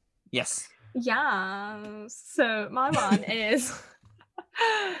 Yes. Yeah. So my one is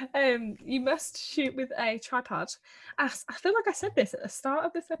you must shoot with a tripod. I feel like I said this at the start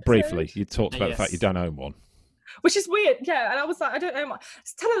of this episode. Briefly, you talked about the fact you don't own one. Which is weird, yeah. And I was like, I don't own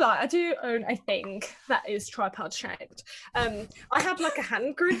tell a lie, I do own a thing that is tripod shaped. I have like a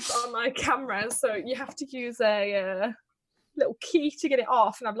hand grip on my camera, so you have to use a little key to get it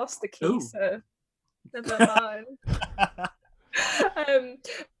off, and I've lost the key. Ooh. So never mind.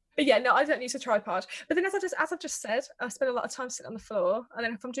 But yeah, no, I don't use a tripod. But then, as I've just said, I spend a lot of time sitting on the floor, and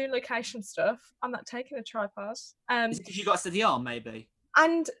then if I'm doing location stuff, I'm not taking a tripod. Is it because you got a steady arm, maybe?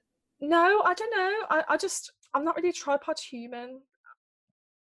 And no, I don't know. I'm not really a tripod human.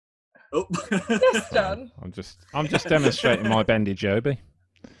 Oh, yes, done. I'm just demonstrating my bendy Joby.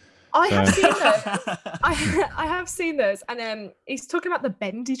 I have seen those. I have seen those, and he's talking about the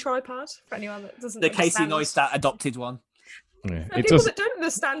bendy tripod for anyone that doesn't. The Casey Neistat adopted one. Yeah, people that don't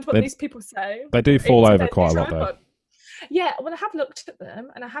understand what these people say. They do fall over quite a lot, though. Yeah, well, I have looked at them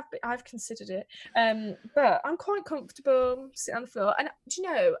and I've considered it, but I'm quite comfortable sitting on the floor. And do you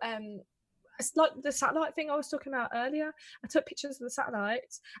know, it's like the satellite thing I was talking about earlier. I took pictures of the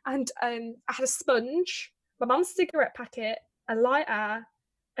satellites, and I had a sponge, my mum's cigarette packet, a lighter,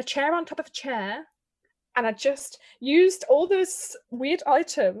 a chair on top of a chair, and I just used all those weird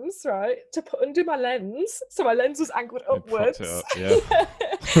items, right, to put under my lens, so my lens was angled upwards. Yeah.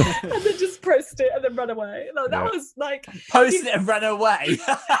 And then just post it and then run away. Like, that was like post it and run away.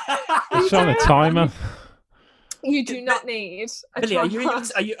 It's on a timer. You do not need a Billy, are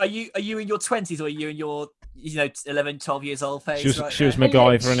you in your 20s, or are you in your 11, 12 years old phase? She was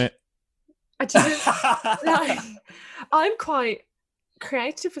MacGyver in it. I didn't. Like, I'm quite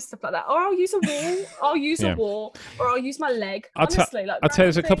creative for stuff like that. Or I'll use a wall. A wall, or I'll use my leg. Honestly, I'll tell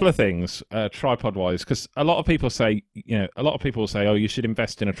you there's a couple of things tripod wise, because a lot of people say, oh, you should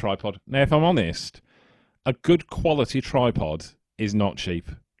invest in a tripod. Now, if I'm honest, a good quality tripod is not cheap.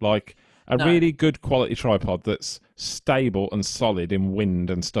 Like a really good quality tripod that's stable and solid in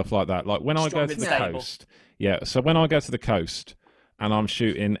wind and stuff like that. Like when I go to the coast, so when I go to the coast and I'm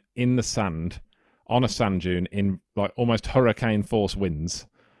shooting in the sand on a sand dune in like almost hurricane force winds,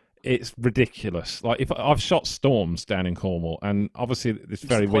 it's ridiculous. Like if I've shot storms down in Cornwall, and obviously it's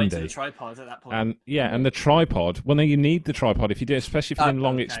very windy. To the tripod at that point. And and the tripod. Well, no, you need the tripod if you do, especially if you're in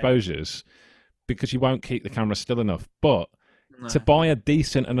long exposures, because you won't keep the camera still enough. But to buy a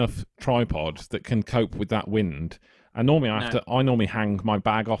decent enough tripod that can cope with that wind, and normally I normally hang my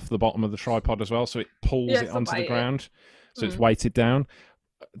bag off the bottom of the tripod as well, so it pulls it onto the ground, so it's weighted down.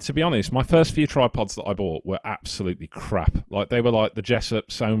 To be honest, my first few tripods that I bought were absolutely crap. Like they were like the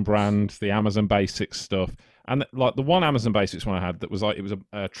Jessup Sound brand, the Amazon Basics stuff, and like the one Amazon Basics one I had that was like it was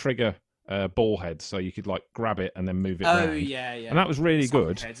a trigger ball head, so you could like grab it and then move it around. And that was really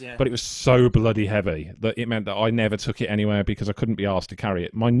good, but it was so bloody heavy that it meant that I never took it anywhere because I couldn't be asked to carry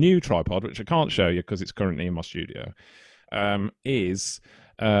it. My new tripod, which I can't show you because it's currently in my studio, is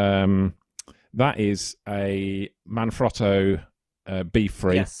a Manfrotto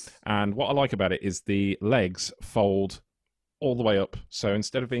B3, and what I like about it is the legs fold all the way up, so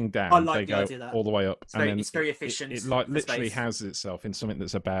instead of being down, they go all the way up. It's very efficient. It like literally houses itself in something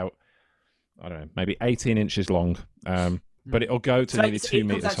that's about, I don't know, maybe 18 inches long, but it'll go to nearly 2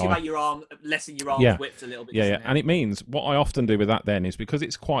 meters high. About your arm, less than your arm's width a little bit. Yeah. And it means what I often do with that then is, because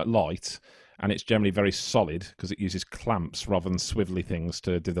it's quite light and it's generally very solid because it uses clamps rather than swivelly things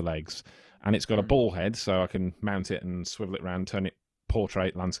to do the legs, and it's got a ball head, so I can mount it and swivel it around, turn it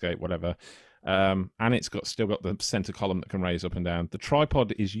portrait, landscape, whatever. And it's still got the center column that can raise up and down. The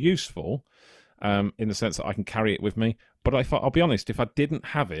tripod is useful in the sense that I can carry it with me. But I'll be honest, if I didn't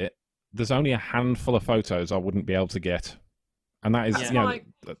have it, there's only a handful of photos I wouldn't be able to get, and that is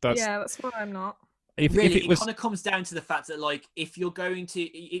that's why I'm not. It kind of comes down to the fact that, like, if you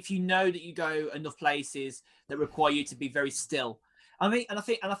know that you go enough places that require you to be very still. I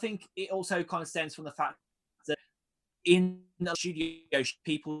think it also kind of stems from the fact that in the studio,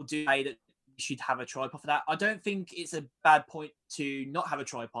 people do say that you should have a tripod for that. I don't think it's a bad point to not have a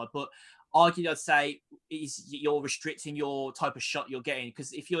tripod, but arguably I'd say you're restricting your type of shot you're getting,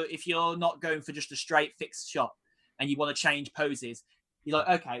 because if you're not going for just a straight fixed shot and you want to change poses, you're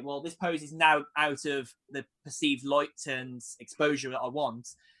like, okay, well, this pose is now out of the perceived light and exposure that I want.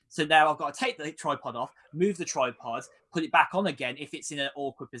 So now I've got to take the tripod off, move the tripod, put it back on again if it's in an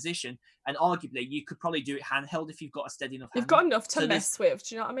awkward position. And arguably, you could probably do it handheld if you've got a steady enough hand. You've got enough to mess with,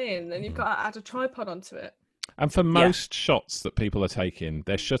 do you know what I mean? Then you've got to add a tripod onto it. And for most shots that people are taking,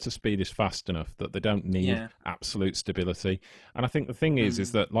 their shutter speed is fast enough that they don't need absolute stability. And I think the thing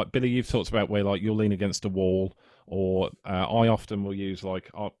is that, like Billy, you've talked about where like you'll lean against a wall, or I often will use, like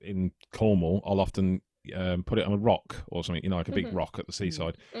in Cornwall, I'll often put it on a rock or something, like a big rock at the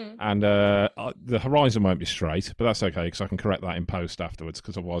seaside, Mm. and the horizon won't be straight, but that's okay because I can correct that in post afterwards,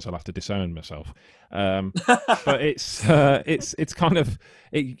 because otherwise I'll have to disown myself. But it's kind of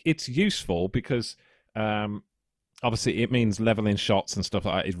it's useful because obviously it means leveling shots and stuff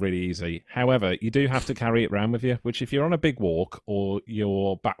like that is really easy. However, you do have to carry it around with you, which if you're on a big walk or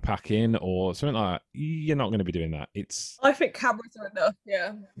you're backpacking or something like that, you're not going to be doing that. I think cameras are enough.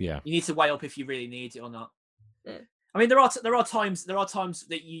 Yeah. You need to weigh up if you really need it or not. Yeah. I mean, there are times that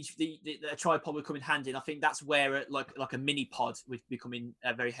the a tripod would come in handy, and I think that's where like a mini pod would be coming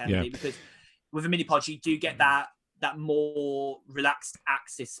very handy, because with a mini pod you do get that more relaxed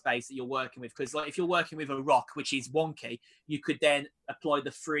axis space that you're working with, because like if you're working with a rock which is wonky, you could then apply the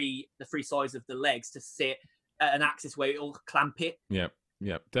free size of the legs to sit at an axis where it'll clamp it. Yeah,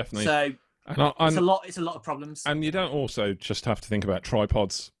 definitely. So it's a lot of problems. And you don't also just have to think about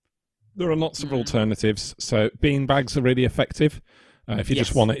tripods. There are lots of alternatives. So bean bags are really effective. If you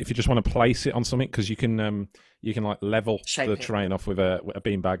just want to place it on something, because you can like level the terrain off with a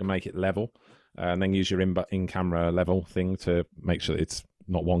bean bag and make it level, and then use your in-camera level thing to make sure it's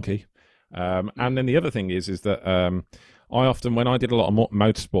not wonky. And then the other thing is that I often, when I did a lot of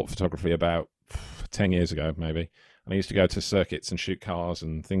motorsport photography about 10 years ago maybe, and I used to go to circuits and shoot cars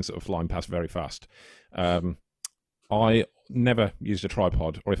and things that were flying past very fast, I never used a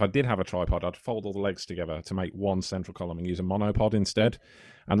tripod, or if I did have a tripod, I'd fold all the legs together to make one central column and use a monopod instead.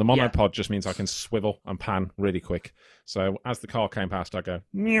 And the monopod just means I can swivel and pan really quick. So as the car came past, I'd go,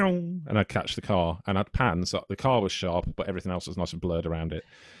 meow, and I'd catch the car, and I'd pan, so the car was sharp, but everything else was nice and blurred around it.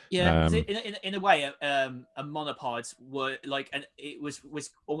 Yeah, in a way, a monopod were like, and it was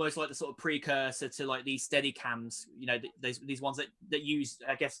almost like the sort of precursor to like these steady cams. These ones that use,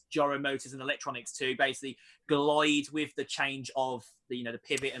 I guess, gyro motors and electronics to basically glide with the change of the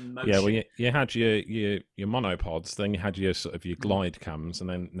pivot and motion. Yeah, well, you had your monopods, then you had your sort of your glide cams, and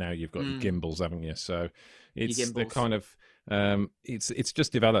then now you've got your gimbals, haven't you? So it's the kind of it's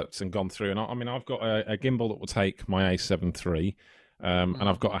just developed and gone through. And I mean, I've got a gimbal that will take my A7 III. And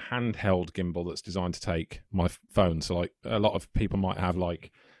I've got a handheld gimbal that's designed to take my phone. So, like, a lot of people might have,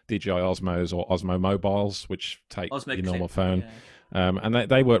 like, DJI Osmos or Osmo Mobiles, which take your normal phone. Yeah. And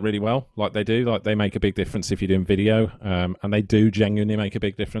they work really well. Like, they do. Like, they make a big difference if you're doing video. And they do genuinely make a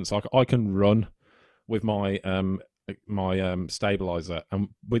big difference. Like, I can run with my stabilizer, and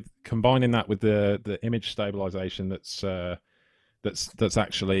with combining that with the image stabilization that's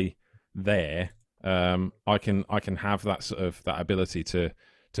actually there. I can have that sort of that ability to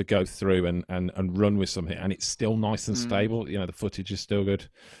go through and run with something, and it's still nice and stable. The footage is still good.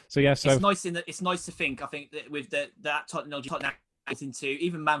 So it's nice to think. I think that with that technology into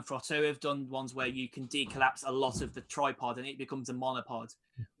even Manfrotto have done ones where you can decollapse a lot of the tripod and it becomes a monopod,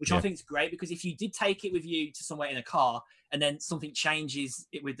 which I think is great, because if you did take it with you to somewhere in a car and then something changes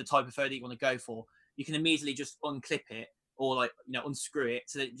it with the type of photo that you want to go for, you can immediately just unclip it or unscrew it,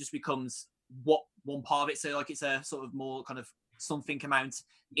 so that it just becomes one part of it. So like it's a sort of more kind of something amount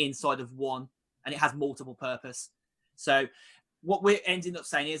inside of one, and it has multiple purpose. So what we're ending up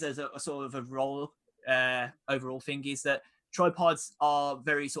saying is, as a sort of overall thing, is that tripods are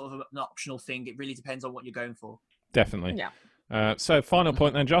very sort of an optional thing. It really depends on what you're going for. Definitely. Yeah. So final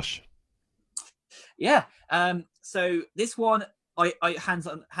point then, Josh. Yeah. So this one, I hand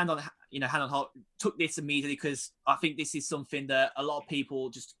on heart, took this immediately, because I think this is something that a lot of people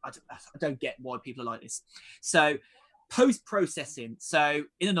I don't get why people are like this. So post-processing. So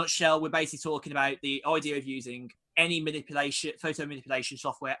in a nutshell, we're basically talking about the idea of using any photo manipulation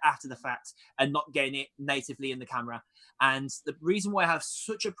software after the fact and not getting it natively in the camera. And the reason why I have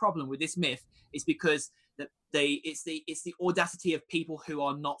such a problem with this myth is because it's the audacity of people who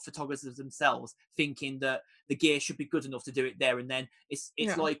are not photographers themselves thinking that the gear should be good enough to do it there and then. It's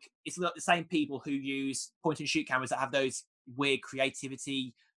like the same people who use point and shoot cameras that have those weird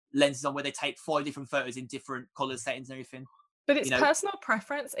creativity lenses on where they take 5 different photos in different color settings and everything. But it's personal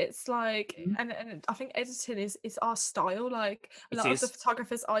preference. It's like, and I think editing is our style. Like a lot of the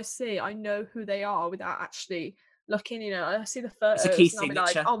photographers I see, I know who they are without actually looking. I see the photos it's a key and I'll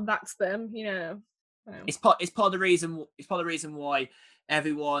be like, oh, that's them. It's part of the reason. It's part of the reason why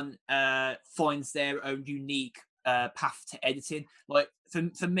everyone finds their own unique path to editing. Like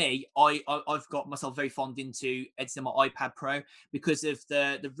for me, I've got myself very fond into editing on my iPad Pro because of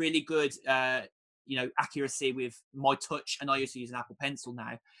the really good accuracy with my touch, and I used to use an Apple Pencil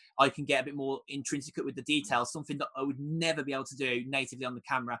now. I can get a bit more intrinsic with the details, something that I would never be able to do natively on the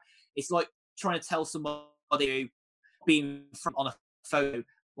camera. It's like trying to tell somebody being on a photo,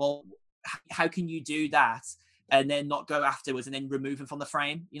 well, how can you do that and then not go afterwards and then remove them from the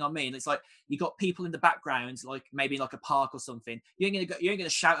frame. You know what I mean? It's like you got people in the background, like maybe like a park or something. You ain't gonna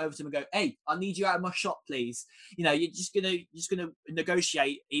shout over to them and go, "Hey, I need you out of my shot, please." You know, you're just gonna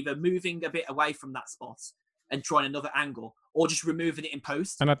negotiate either moving a bit away from that spot and trying another angle, or just removing it in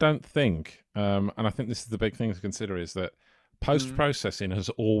post. And I don't think, and I think this is the big thing to consider, is that post-processing has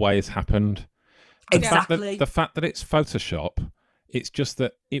always happened. Exactly. The fact that it's Photoshop, it's just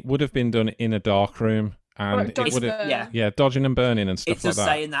that it would have been done in a dark room, and it would have, dodging and burning and stuff like that. It does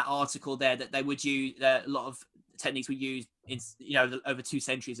say in that article there that they would use a lot of techniques were used in, you know, over 2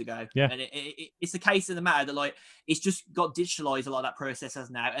 centuries ago. Yeah. And it's the case of the matter that, like, it's just got digitalized, a lot of that process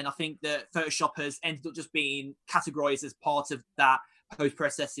has now. And I think that Photoshop has ended up just being categorized as part of that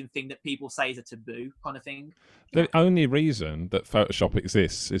post-processing thing that people say is a taboo kind of thing. The only reason that Photoshop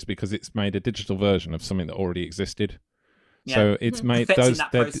exists is because it's made a digital version of something that already existed. Yeah. So it's made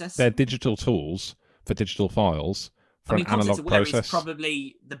they're digital tools for digital files for an analog process. Is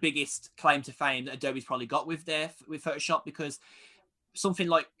probably the biggest claim to fame that Adobe's probably got with Photoshop, because something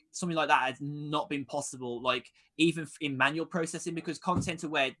like that has not been possible, like even in manual processing, because content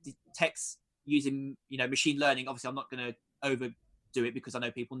aware detects using, you know, machine learning. Obviously, I'm not going to overdo it because I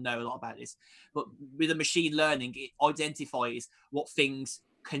know people know a lot about this, but with the machine learning, it identifies what things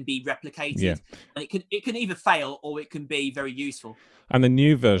can be replicated, and it can either fail or it can be very useful. And the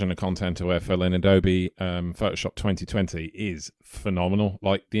new version of Content Aware for Adobe Photoshop 2020 is phenomenal.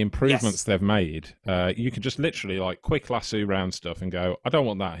 Like the improvements they've made, you can just literally like quick lasso round stuff and go, I don't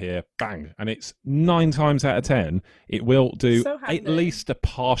want that here, bang, and it's 9 times out of 10 it will do at least a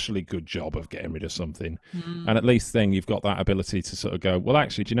partially good job of getting rid of something, and at least then you've got that ability to sort of go, well,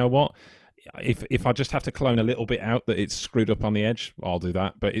 actually, do you know what? If I just have to clone a little bit out that it's screwed up on the edge, I'll do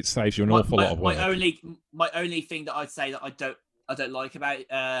that. But it saves you an awful lot of work. My only thing that I'd say that I don't like about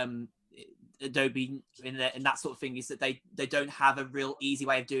Adobe in that sort of thing is that they don't have a real easy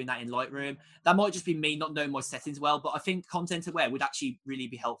way of doing that in Lightroom. That might just be me not knowing my settings well, but I think Content Aware would actually really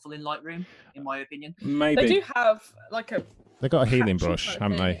be helpful in Lightroom, in my opinion. Maybe they do have like a. They got a healing brush,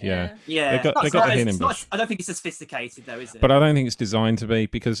 haven't they? Yeah. They got a healing brush. I don't think it's as sophisticated though, is it? But I don't think it's designed to be,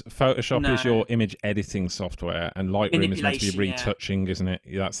 because Photoshop is your image editing software, and Lightroom is meant to be retouching, isn't it?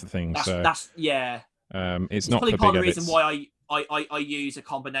 That's the thing. It's not probably for part big of the reason edits. why I use a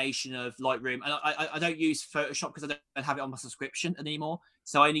combination of Lightroom, and I don't use Photoshop because I don't have it on my subscription anymore.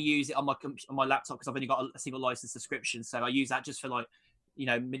 So I only use it on my laptop because I've only got a single license subscription. So I use that just for, like, you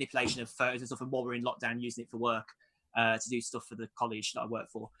know, manipulation of photos and stuff. And while we're in lockdown, using it for work, to do stuff for the college that I work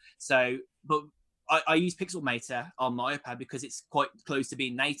for. So, but I use Pixelmator on my iPad because it's quite close to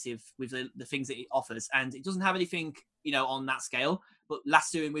being native with the things that it offers, and it doesn't have anything, you know, on that scale. But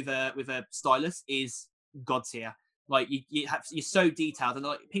lassoing with a stylus is god tier. Like you're so detailed, and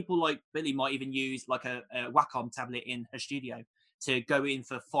like people like Billy might even use like a Wacom tablet in her studio to go in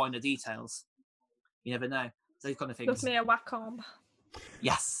for finer details. You never know. Those kind of things. Give me a Wacom.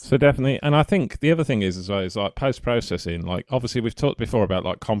 Yes. So definitely, and I think the other thing is as well is like post-processing. Like obviously we've talked before about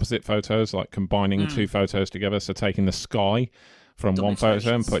like composite photos, like combining 2 photos together. So taking the sky from one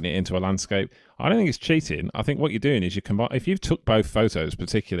photo and putting it into a landscape. I don't think it's cheating. I think what you're doing is you combine. If you've took both photos,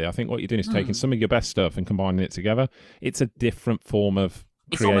 particularly, I think what you're doing is taking some of your best stuff and combining it together. It's a different form of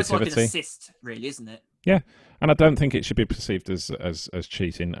creativity. It's almost like an assist, really, isn't it? Yeah, and I don't think it should be perceived as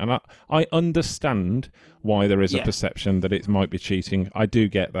cheating. And I understand why there is a perception that it might be cheating. I do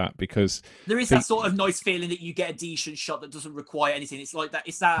get that, because there is that sort of nice feeling that you get a decent shot that doesn't require anything. It's like that.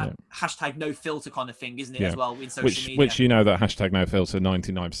 It's that hashtag no filter kind of thing, isn't it? As well in social media. Which you know that hashtag no filter,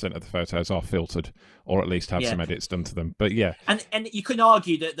 99% of the photos are filtered, or at least have some edits done to them. But yeah, and you can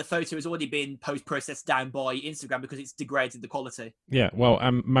argue that the photo has already been post-processed down by Instagram because it's degraded the quality. Yeah, well,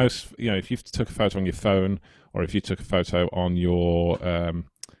 most, you know, if you took a photo on your phone, or if you took a photo on your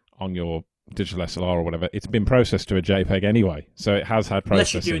digital SLR or whatever, it's been processed to a JPEG anyway, so it has had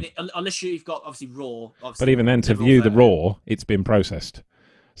processing. Unless you've got obviously RAW. But even then, to view the RAW, it's been processed.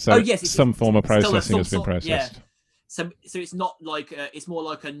 So some form of processing has been processed. Yeah. So it's not like it's more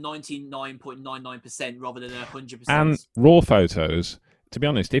like a 99.99% rather than 100%. And RAW photos, to be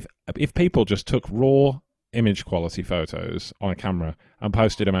honest, if people just took raw image quality photos on a camera and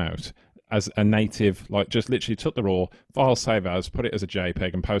posted them out as a native, like just literally took the raw file, save as, put it as a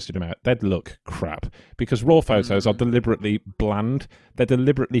JPEG and posted them out, they'd look crap, because raw photos are deliberately bland. They're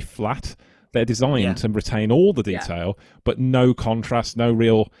deliberately flat. They're designed to retain all the detail, but no contrast, no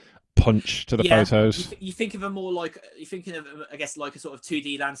real punch to the photos. You think of them more like, you're thinking of, I guess, like a sort of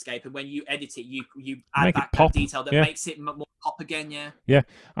 2D landscape, and when you edit it, you add back that detail that makes it more pop again. Yeah.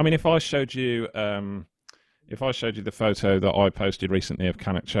 I mean, if I showed you if I showed you the photo that I posted recently of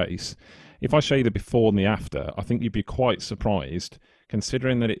Cannock Chase, if I show you the before and the after, I think you'd be quite surprised,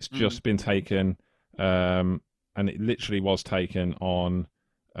 considering that it's just been taken, and it literally was taken on.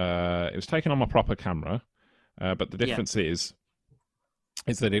 It was taken on my proper camera, but the difference is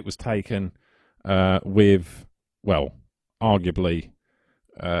that it was taken with, well, arguably,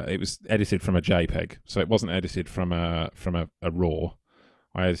 it was edited from a JPEG, so it wasn't edited from a RAW.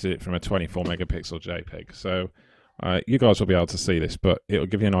 I edited it from a 24 megapixel JPEG. So you guys will be able to see this, but it'll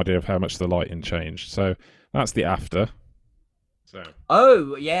give you an idea of how much the lighting changed. So that's the after. So.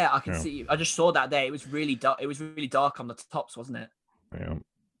 Oh yeah, I can see. I just saw that there. It was really dark. It was really dark on the tops, wasn't it? Yeah.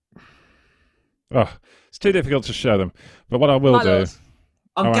 Oh, it's too difficult to show them. But what I will do.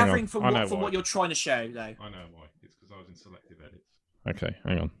 I'm gathering from what you're trying to show, though. I know why. It's because I was in selective edits. Okay,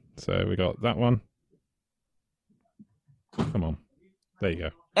 hang on. So we got that one. Come on. There you go.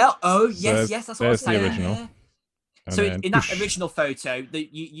 Oh yes, that's what I was saying. There's the original. Yeah. So in that original photo,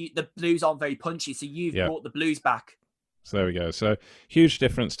 the blues aren't very punchy, so you've brought the blues back. So there we go. So huge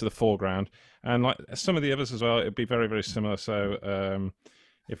difference to the foreground, and like some of the others as well, it'd be very, very similar. So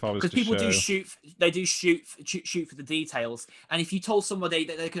if I was because people do shoot for the details, and if you told somebody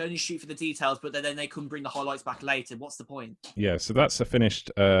that they could only shoot for the details, but then they couldn't bring the highlights back later, what's the point? Yeah. So that's a finished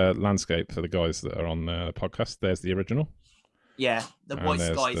landscape for the guys that are on the podcast. There's the original. Yeah, the white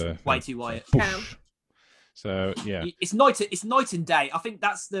sky is way too white. So yeah, it's night and day. I think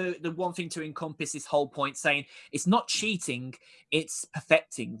that's the one thing to encompass this whole point, saying it's not cheating, it's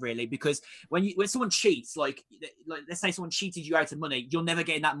perfecting, really. Because when someone cheats, like let's say someone cheated you out of money, you're never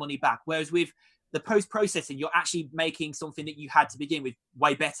getting that money back. Whereas with the post-processing, you're actually making something that you had to begin with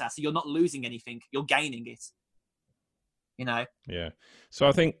way better. So you're not losing anything, you're gaining it. You know? Yeah. So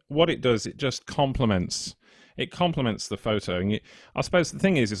I think what it does, it just complements the photo. And I suppose the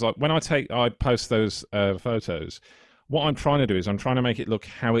thing is like when I post those photos, what I'm trying to do is I'm trying to make it look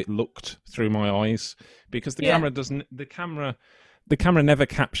how it looked through my eyes, because the camera never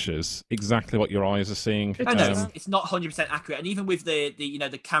captures exactly what your eyes are seeing. It's not 100% accurate. And even with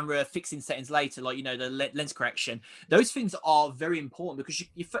the camera fixing settings later, like the lens correction, those things are very important, because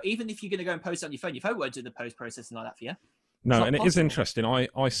even if you're going to go and post it on your phone won't do the post processing like that for you. No, and it is interesting.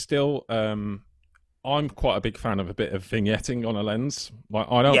 I still I'm quite a big fan of a bit of vignetting on a lens. Like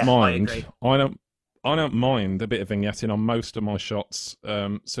I don't mind. I don't mind a bit of vignetting on most of my shots.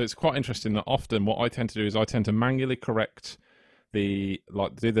 So it's quite interesting that often what I tend to do is I tend to manually correct do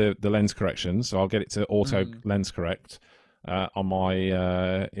the lens corrections. So I'll get it to auto lens correct on my.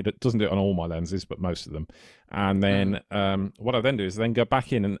 It doesn't do it on all my lenses, but most of them. And then what I then do is then go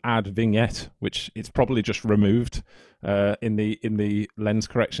back in and add vignette, which it's probably just removed in the lens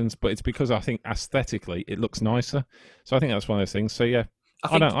corrections, but it's because I think aesthetically it looks nicer. So I think that's one of those things. So yeah,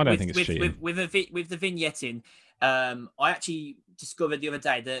 I don't think it's cheating. With the vignetting, I actually discovered the other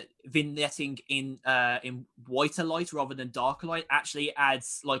day that vignetting in whiter light rather than darker light actually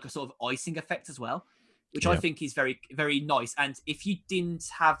adds like a sort of icing effect as well, which I think is very, very nice. And if you didn't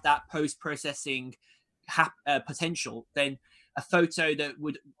have that post-processing potential, then a photo that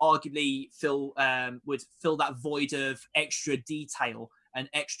would arguably fill that void of extra detail and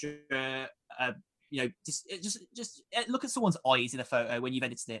extra just look at someone's eyes in a photo when you've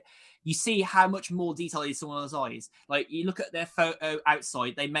edited it. You see how much more detail is someone's eyes. Like you look at their photo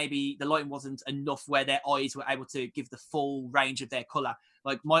outside, the lighting wasn't enough where their eyes were able to give the full range of their color.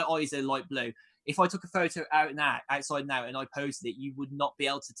 Like my eyes are light blue. If I took a photo outside now and I posted it, you would not be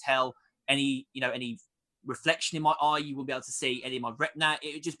able to tell any reflection in my eye. You wouldn't be able to see any of my retina.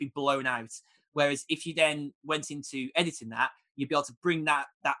 It would just be blown out. Whereas if you then went into editing that, you'd be able to bring that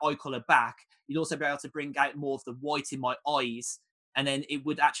eye color back. You'd also be able to bring out more of the white in my eyes, and then it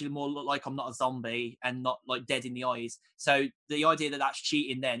would actually more look like I'm not a zombie and not like dead in the eyes. So the idea that that's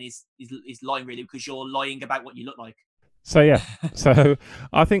cheating then is lying, really, because you're lying about what you look like. So yeah, so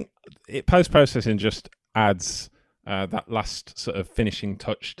I think post-processing just adds that last sort of finishing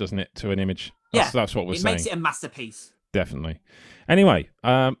touch, doesn't it, to an image? That's what we're saying. It makes it a masterpiece. Definitely. Anyway,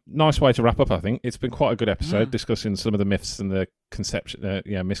 nice way to wrap up, I think. It's been quite a good episode discussing some of the myths and the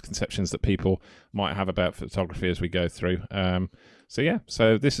misconceptions that people might have about photography as we go through.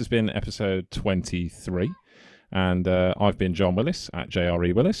 So this has been episode 23. And I've been John Willis at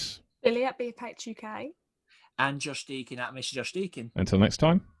JRE Willis. Billy at BPH UK. And Josh Deakin at Mr. Josh Deakin. Until next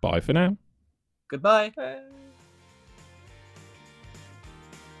time, bye for now. Goodbye. Bye.